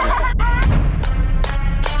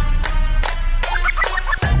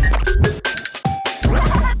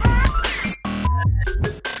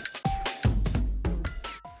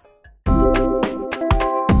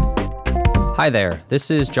 Hi there,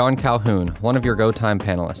 this is John Calhoun, one of your GoTime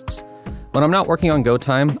panelists. When I'm not working on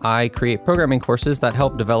GoTime, I create programming courses that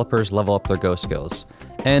help developers level up their Go skills.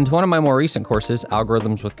 And one of my more recent courses,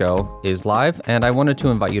 Algorithms with Go, is live, and I wanted to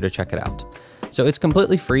invite you to check it out. So it's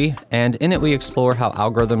completely free, and in it we explore how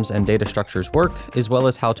algorithms and data structures work, as well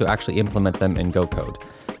as how to actually implement them in Go code.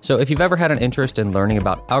 So if you've ever had an interest in learning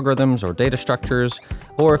about algorithms or data structures,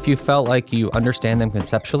 or if you felt like you understand them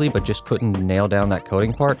conceptually but just couldn't nail down that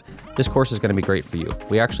coding part, this course is going to be great for you.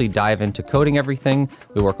 We actually dive into coding everything,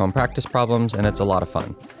 we work on practice problems, and it's a lot of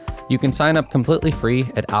fun. You can sign up completely free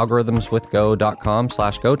at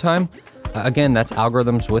algorithmswithgo.com/GoTime. Again, that's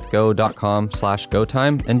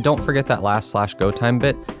algorithmswithgo.com/GoTime. And don't forget that last /GoTime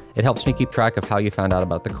bit. It helps me keep track of how you found out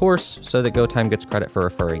about the course so that GoTime gets credit for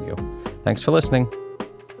referring you. Thanks for listening.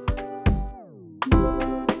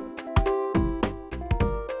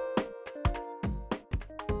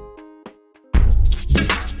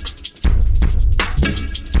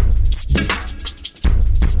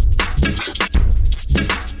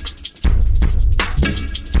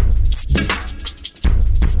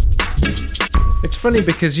 funny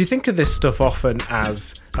because you think of this stuff often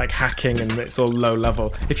as like hacking and it's all low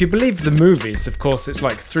level. If you believe the movies, of course, it's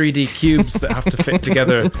like 3D cubes that have to fit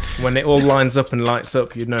together. When it all lines up and lights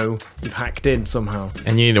up, you know you've hacked in somehow.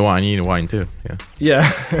 And you need a wine too. Yeah.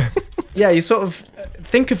 Yeah. Yeah, you sort of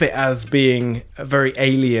think of it as being a very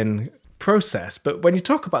alien process, but when you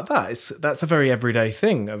talk about that, that's a very everyday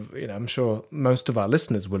thing. I'm sure most of our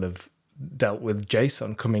listeners will have dealt with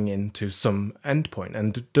JSON coming into some endpoint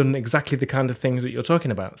and done exactly the kind of things that you're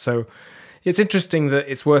talking about. So it's interesting that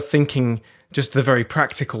it's worth thinking just the very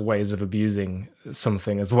practical ways of abusing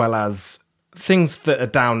something, as well as things that are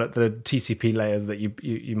down at the TCP layers that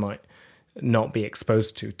you might not be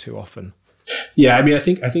exposed to too often. Yeah, I mean, I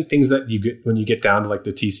think things that you get when you get down to like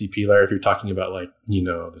the TCP layer, if you're talking about like,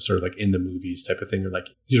 the sort of like in the movies type of thing, or like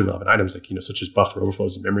these are relevant items like, such as buffer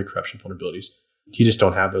overflows and memory corruption vulnerabilities. You just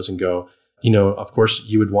don't have those in Go. Of course,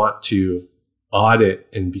 you would want to audit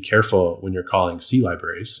and be careful when you're calling C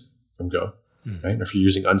libraries from Go, right? Or if you're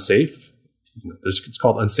using unsafe, it's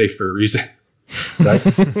called unsafe for a reason, right?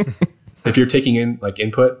 If you're taking in like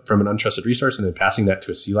input from an untrusted resource and then passing that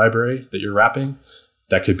to a C library that you're wrapping,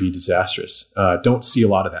 that could be disastrous. Don't see a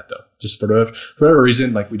lot of that though. Just for whatever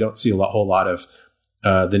reason, like we don't see whole lot of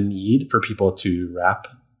the need for people to wrap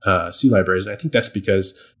C libraries. And I think that's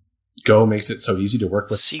because Go makes it so easy to work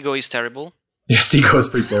with. CGO is terrible. Yeah, CGO is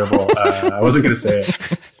pretty terrible. I wasn't going to say it.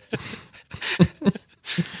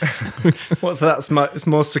 What's that? It's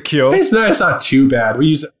more secure. It's not too bad.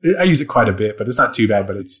 I use it quite a bit, but it's not too bad,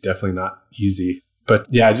 but it's definitely not easy. But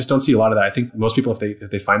yeah, I just don't see a lot of that. I think most people, if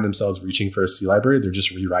they find themselves reaching for a C library, they're just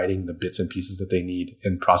rewriting the bits and pieces that they need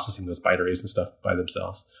and processing those byte arrays and stuff by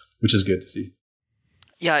themselves, which is good to see.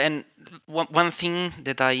 Yeah, and one thing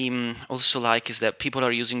that I also like is that people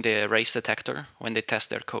are using the race detector when they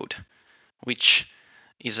test their code, which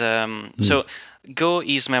is so Go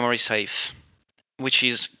is memory safe, which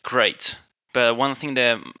is great. But one thing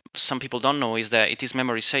that some people don't know is that it is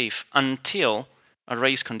memory safe until a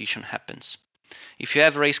race condition happens. If you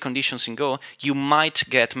have race conditions in Go, you might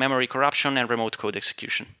get memory corruption and remote code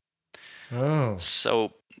execution. Oh.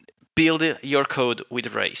 So build your code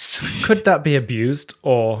with race. Could that be abused,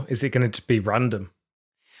 or is it going to just be random?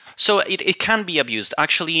 So it can be abused.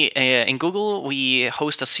 Actually, in Google, we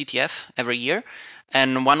host a CTF every year.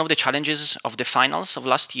 And one of the challenges of the finals of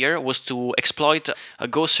last year was to exploit a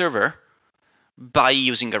Go server by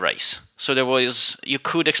using a race. So you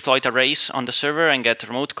could exploit a race on the server and get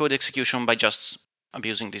remote code execution by just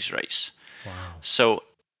abusing this race. Wow. So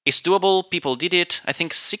it's doable. People did it. I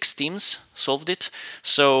think 6 teams solved it.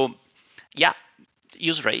 So yeah,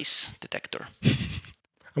 use race detector.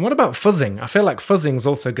 And what about fuzzing? I feel like fuzzing is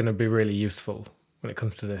also going to be really useful when it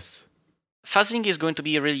comes to this. Fuzzing is going to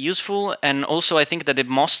be really useful, and also I think that the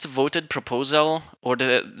most voted proposal, or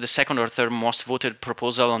the second or third most voted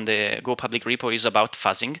proposal on the Go public repo is about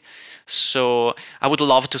fuzzing. So I would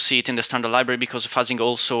love to see it in the standard library, because fuzzing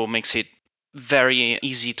also makes it very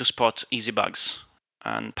easy to spot easy bugs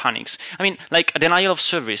and panics. I mean, like a denial of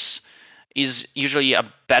service is usually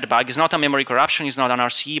a bad bug. It's not a memory corruption, it's not an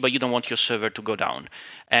RCE, but you don't want your server to go down.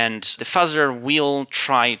 And the fuzzer will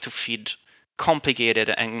try to feed complicated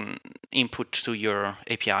and input to your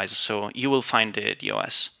APIs, so you will find the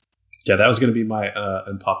DOS. Yeah, that was going to be my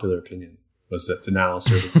unpopular opinion, was that denial of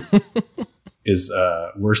service is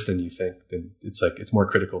worse than you think. Then it's more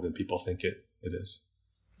critical than people think it is.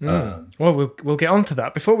 Well, we'll get on to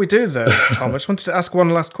that. Before we do, though, Tom, I just wanted to ask one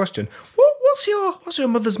last question. What's your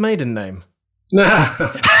mother's maiden name? No,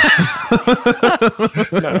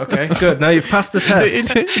 okay, good. Now you've passed the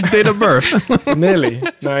test. Date of birth. Nearly.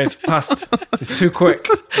 No, it's passed. It's too quick.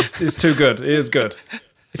 It's too good. It is good.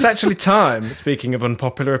 It's actually time, speaking of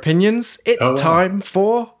unpopular opinions, it's time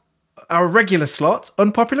for our regular slot,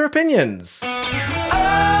 Unpopular Opinions. Unpopular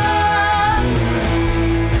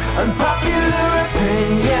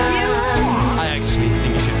opinion. I actually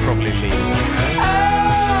think you should probably leave.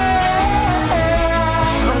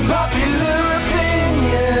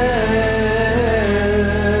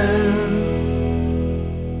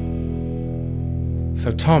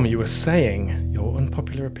 So, Tom, you were saying your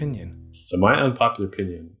unpopular opinion. So my unpopular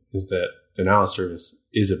opinion is that denial of service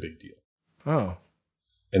is a big deal. Oh.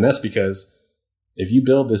 And that's because if you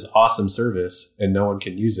build this awesome service and no one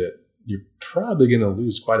can use it, you're probably going to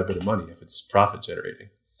lose quite a bit of money if it's profit generating.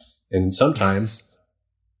 And sometimes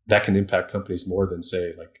that can impact companies more than,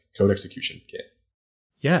 say, like code execution can.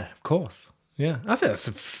 Yeah, of course. Yeah, I think that's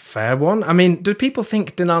a fair one. I mean, do people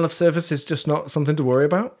think denial of service is just not something to worry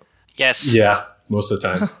about? Yes. Yeah, most of the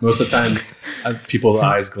time. Most of the time, people's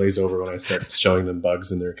eyes glaze over when I start showing them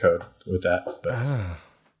bugs in their code with that.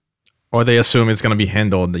 But. Or they assume it's going to be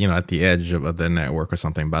handled, at the edge of the network or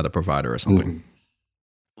something by the provider or something.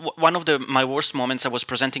 One of my worst moments, I was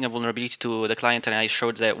presenting a vulnerability to the client, and I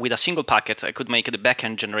showed that with a single packet, I could make the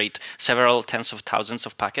backend generate several tens of thousands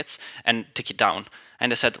of packets and take it down.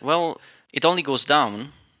 And they said, well, it only goes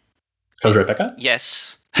down. Comes right back up?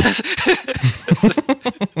 Yes.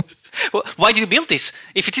 Well, why did you build this?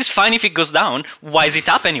 If it is fine if it goes down, why is it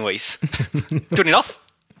up anyways? Turn it off.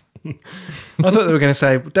 I thought they were going to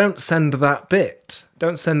say, don't send that bit.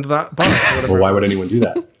 Don't send that byte. Well, why would anyone do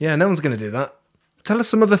that? Yeah, no one's going to do that. Tell us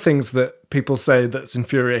some other things that people say that's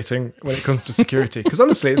infuriating when it comes to security. Because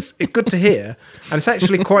honestly, it's good to hear, and it's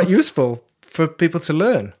actually quite useful for people to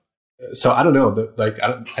learn. So I don't know.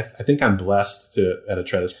 I think I'm blessed at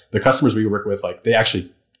Atreus. The customers we work with, they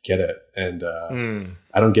actually get it, and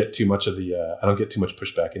I don't get too much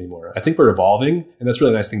pushback anymore. I think we're evolving, and that's a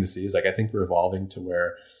really nice thing to see. Is I think we're evolving to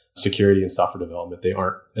where security and software development, they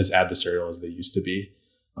aren't as adversarial as they used to be.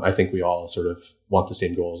 I think we all sort of want the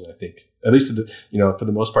same goals, and I think at least for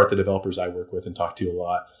the most part, the developers I work with and talk to a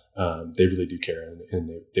lot, they really do care, and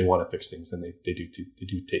they want to fix things, and they do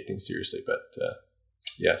take things seriously. But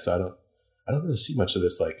yeah, so I don't really see much of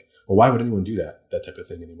this. Well, why would anyone do that type of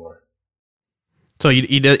thing anymore? So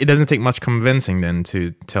it doesn't take much convincing then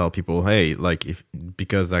to tell people, hey,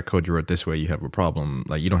 because that code you wrote this way, you have a problem.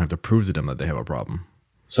 You don't have to prove to them that they have a problem.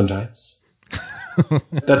 Sometimes.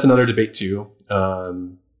 That's another debate too.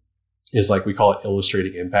 Is we call it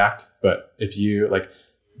illustrating impact. But if you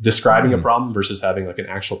describing a problem versus having an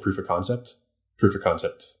actual proof of concept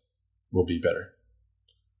will be better.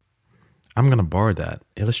 I'm going to borrow that.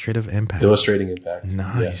 Illustrative impact. Illustrating impact.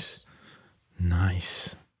 Nice. Yes.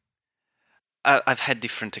 Nice. I've had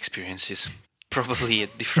different experiences, probably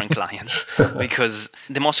at different clients, because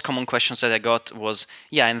the most common questions that I got was,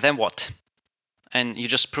 yeah, and then what? And you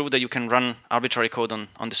just prove that you can run arbitrary code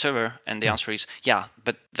on the server, and the answer is, yeah,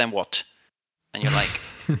 but then what? And you're like,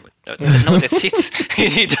 no, that's it.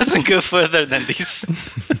 It doesn't go further than this.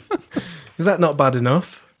 Is that not bad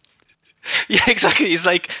enough? Yeah, exactly. It's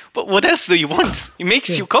but what else do you want? It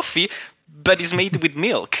makes you coffee, but it's made with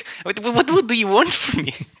milk. What do you want from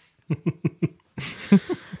me?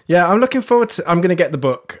 Yeah, I'm looking forward to. I'm going to get the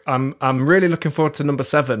book. I'm really looking forward to number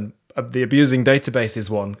 7, the abusing databases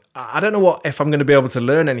one. I don't know if I'm going to be able to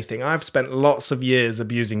learn anything. I've spent lots of years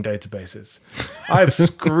abusing databases. I've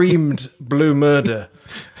screamed blue murder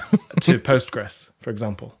to Postgres, for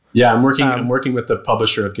example. Yeah, I'm working with the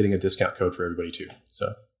publisher of getting a discount code for everybody too.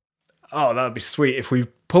 So. Oh, that would be sweet. If we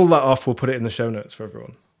pull that off, we'll put it in the show notes for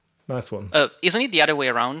everyone. Nice one. Isn't it the other way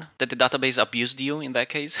around, that the database abused you in that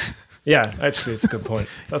case? Yeah, actually, it's a good point.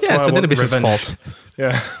 That's yeah, why it's a database's fault.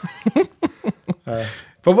 Yeah.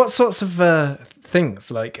 But what sorts of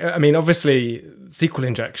things? Obviously, SQL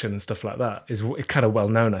injection and stuff like that is kind of well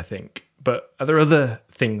known, I think. But are there other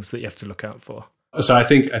things that you have to look out for? So I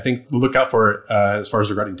think look out for as far as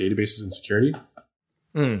regarding databases and security.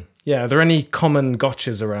 Yeah, are there any common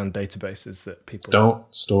gotchas around databases that people don't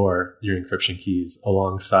store your encryption keys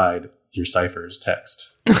alongside your cipher's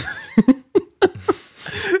text?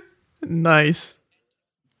 Nice.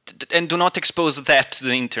 And do not expose that to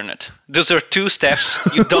the internet. Those are 2 steps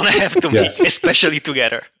you don't have to make, especially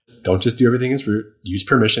together. Don't just do everything as root. Use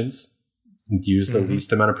permissions. Use the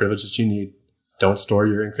least amount of privileges you need. Don't store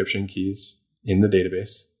your encryption keys in the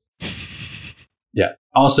database. Yeah.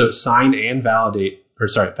 Also, sign the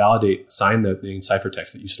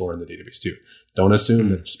ciphertext that you store in the database too. Don't assume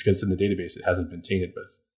that just because it's in the database, it hasn't been tainted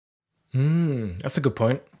with. That's a good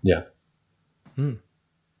point. Yeah.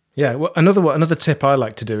 Yeah. Well, another tip I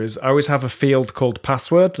like to do is I always have a field called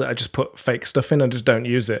password that I just put fake stuff in and just don't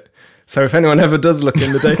use it. So if anyone ever does look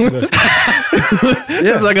in the database,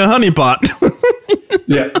 it's like a honeypot.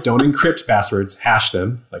 Yeah. Don't encrypt passwords. Hash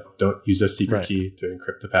them. Don't use a secret key to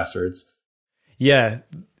encrypt the passwords. Yeah.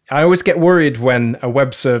 I always get worried when a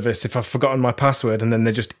web service, if I've forgotten my password and then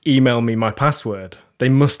they just email me my password, they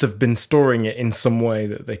must have been storing it in some way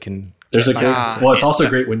that they can. There's a great, it's also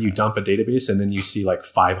great when you dump a database and then you see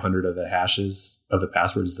 500 of the hashes of the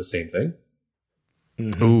password is the same thing.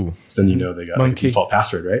 Ooh. So then you know they got a default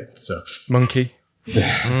password, right? So monkey.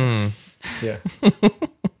 Yeah.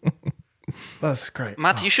 That's great.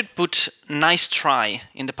 Matt, you should put nice try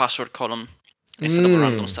in the password column instead of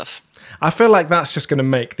random stuff. I feel like that's just going to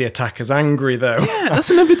make the attackers angry, though. Yeah, that's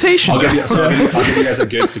an invitation. I'll give you guys a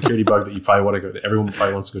good security bug that you probably want to go. That everyone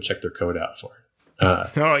probably wants to go check their code out for.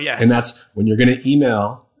 Oh yes, and that's when you're going to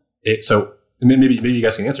email it. So maybe you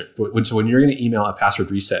guys can answer. So when you're going to email a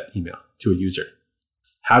password reset email to a user,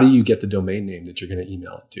 how do you get the domain name that you're going to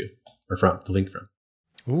email it to or from the link from?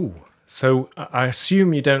 Ooh, so I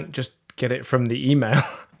assume you don't just get it from the email.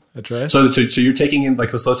 address. So you're taking in,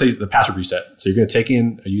 like, let's say the password reset. So you're going to take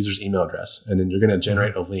in a user's email address, and then you're going to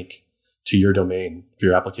generate a link to your domain for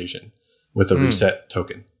your application with a reset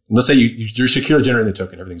token. And let's say you're securely generating the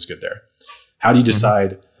token. Everything's good there. How do you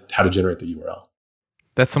decide how to generate the URL?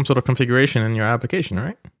 That's some sort of configuration in your application,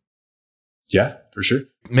 right? Yeah, for sure.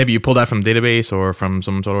 Maybe you pull that from database or from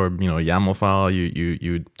some sort of YAML file.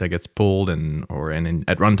 You that gets pulled and then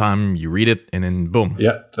at runtime you read it and then boom.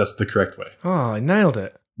 Yeah, that's the correct way. Oh, I nailed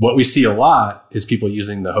it. What we see a lot is people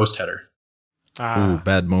using the host header. Ooh,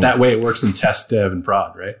 bad move. That way it works in test, dev, and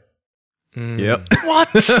prod, right? Yep. What?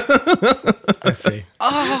 I see.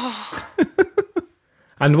 Oh.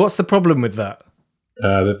 And what's the problem with that?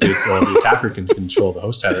 That the attacker can control the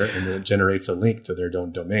host header, and then it generates a link to their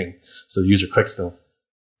own domain. So the user clicks them.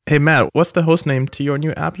 Hey Matt, what's the host name to your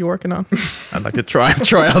new app you're working on? I'd like to try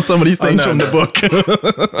out some of these things from the book.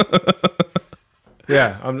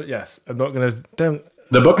 Yeah, I'm not going to.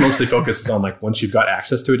 The book mostly focuses on, like, once you've got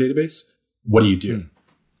access to a database, what do you do?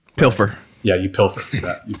 Pilfer. Yeah, you pilfer.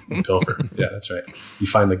 You pilfer. Yeah, that's right. You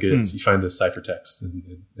find the goods. You find the ciphertext, and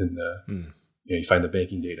you find the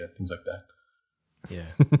banking data, things like that. Yeah.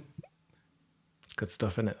 It's good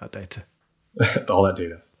stuff, isn't it, that data? All that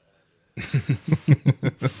data.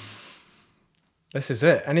 This is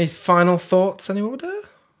it. Any final thoughts, anyone?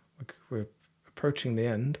 We're approaching the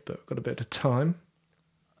end, but we've got a bit of time.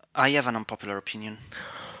 I have an unpopular opinion.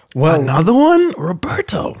 Well, another one?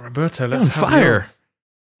 Roberto, let's have fire. yours.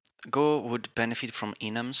 Go would benefit from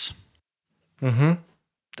enums. Mm-hmm.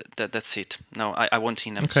 That's it. No, I want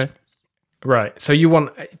enums. Okay. Right. So you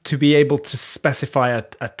want to be able to specify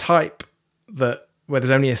a type where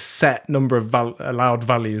there's only a set number of allowed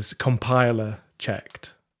values, compiler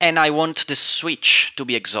checked. And I want the switch to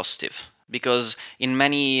be exhaustive, because in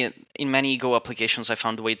many Go applications I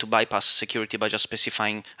found a way to bypass security by just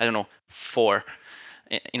specifying, 4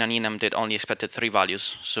 in an enum that only expected 3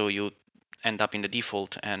 values. So you end up in the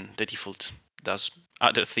default, and the default does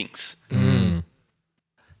other things.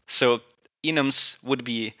 So enums would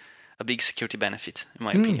be a big security benefit, in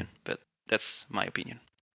my opinion. But that's my opinion.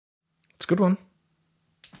 It's a good one.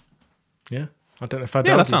 Yeah. I don't know if I'd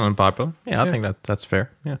Yeah, argue. that's not unpopular. Yeah, I think that's fair.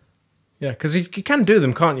 Yeah. Yeah, because you can do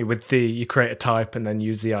them, can't you? With you create a type and then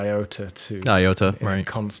use the IOTA to Right.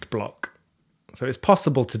 const block. So it's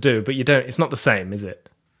possible to do, but you don't. It's not the same, is it?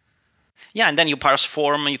 Yeah, and then you parse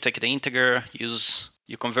form, you take the integer,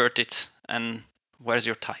 you convert it, and where's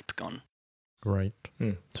your type gone? Right.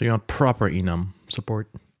 So you want proper enum support.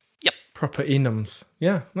 Yep. Proper enums.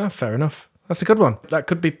 Yeah, no, fair enough. That's a good one. That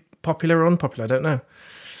could be popular or unpopular. I don't know.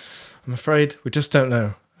 I'm afraid we just don't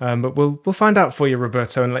know. But we'll find out for you,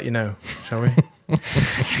 Roberto, and let you know, shall we?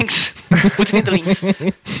 Thanks. Put it in the links.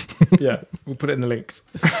 Yeah, we'll put it in the links.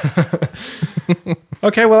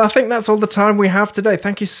 Okay, well, I think that's all the time we have today.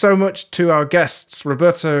 Thank you so much to our guests,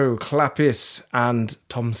 Roberto Clapis and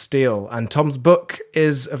Tom Steele. And Tom's book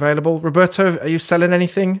is available. Roberto, are you selling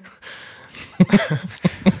anything?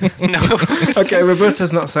 No. Okay,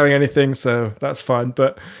 Roberto's not selling anything, so that's fine.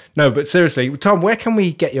 But seriously, Tom, where can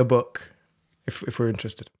we get your book if we're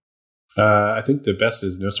interested? I think the best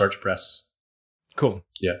is No Starch Press. Cool.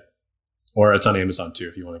 Yeah. Or it's on Amazon too,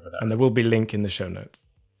 if you want to go that. And there will be a link in the show notes.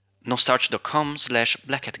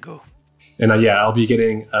 nostarch.com/blackhatgo. And I'll be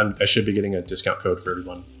getting, I should be getting a discount code for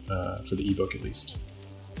everyone for the ebook at least.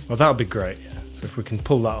 Well, that would be great. Yeah. So if we can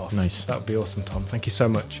pull that off, Nice. That would be awesome, Tom. Thank you so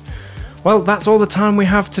much. Well, that's all the time we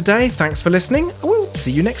have today. Thanks for listening. We'll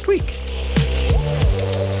see you next week.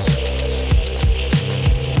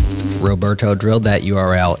 Roberto drilled that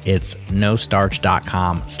URL. It's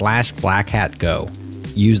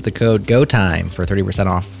nostarch.com/blackhatgo. Use the code GOTIME for 30%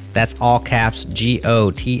 off. That's all caps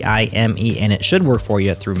GOTIME, and it should work for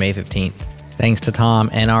you through May 15th. Thanks to Tom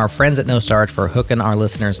and our friends at No Starch for hooking our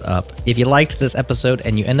listeners up. If you liked this episode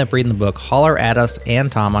and you end up reading the book, holler at us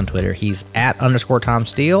and Tom on Twitter. He's @_Tom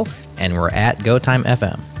Steele, and we're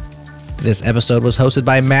 @GoTimeFM. This episode was hosted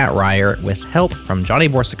by Matt Ryer with help from Johnny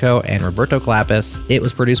Borsico and Roberto Clapis. It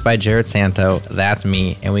was produced by Jared Santo, that's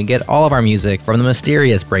me, and we get all of our music from the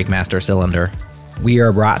mysterious Breakmaster Cylinder. We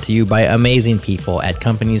are brought to you by amazing people at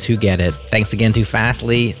companies who get it. Thanks again to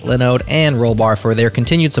Fastly, Linode, and Rollbar for their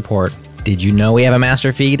continued support. Did you know we have a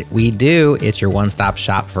master feed? We do. It's your one-stop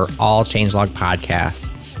shop for all Changelog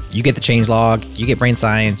podcasts. You get the Changelog, you get Brain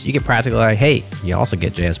Science, you get Practical. Hey, you also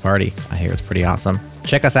get JS Party. I hear it's pretty awesome.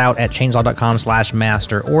 Check us out at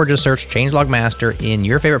changelog.com/master or just search Changelog Master in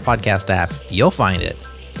your favorite podcast app. You'll find it.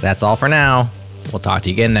 That's all for now. We'll talk to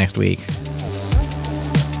you again next week.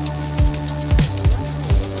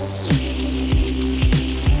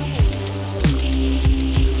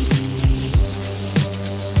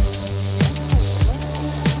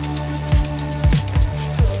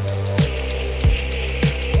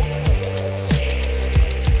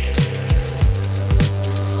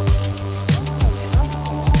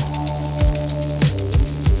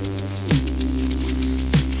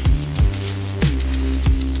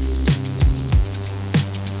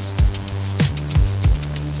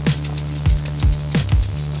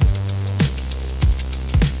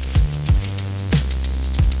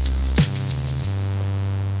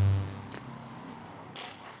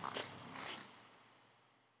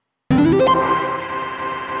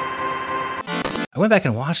 I went back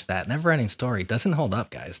and watched that. Never Ending Story. Doesn't hold up,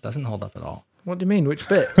 guys. Doesn't hold up at all. What do you mean? Which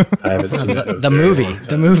bit? I haven't seen it in a The very movie. long time.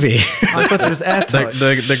 The movie. I thought it was airtight.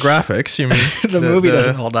 The graphics, you mean? The movie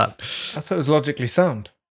doesn't hold up. I thought it was logically sound.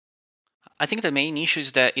 I think the main issue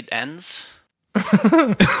is that it ends.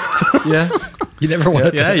 Yeah. You never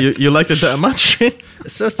wanted Yeah, to. you liked it that much?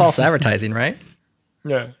 It's false advertising, right?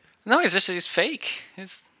 Yeah. No, it's fake.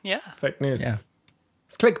 Yeah. Fake news. Yeah.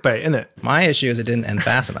 It's clickbait, isn't it? My issue is it didn't end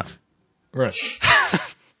fast enough. Right.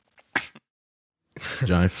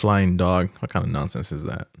 Giant flying dog. What kind of nonsense is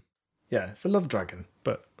that? Yeah, it's a love dragon,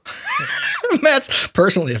 but Matt's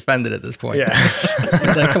personally offended at this point. yeah.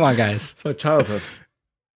 He's like, come on, guys. It's my childhood.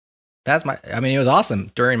 I mean, it was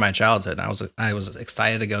awesome during my childhood. I was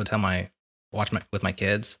excited to go with my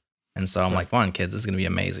kids. And so I'm like, come on, kids, this is going to be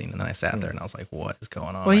amazing. And then I sat there and I was like, what is going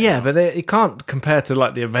on? Well, right yeah, now? but you can't compare to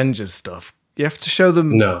like the Avengers stuff. You have to show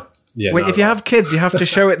them. No. Yeah. Wait, not if at you all. have kids, you have to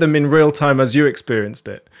show it them in real time as you experienced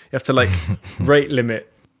it. You have to like rate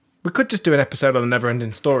limit. We could just do an episode on the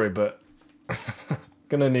Never-Ending Story, but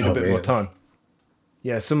gonna need a bit more man. time.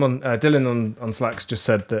 Yeah, someone, Dylan on Slacks just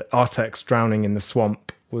said that Artex drowning in the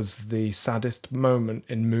swamp was the saddest moment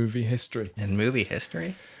in movie history. In movie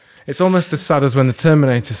history? It's almost as sad as when the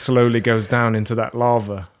Terminator slowly goes down into that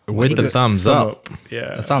lava. With the his thumbs thumb up.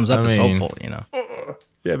 Yeah. The thumbs up I is mean- hopeful, you know.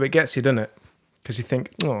 Yeah, but it gets you, doesn't it? Because you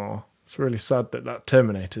think, oh, it's really sad that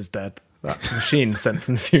Terminator's dead. That machine sent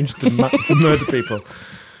from the future to murder people.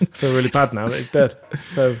 I feel really bad now that he's dead.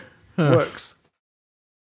 So, it works.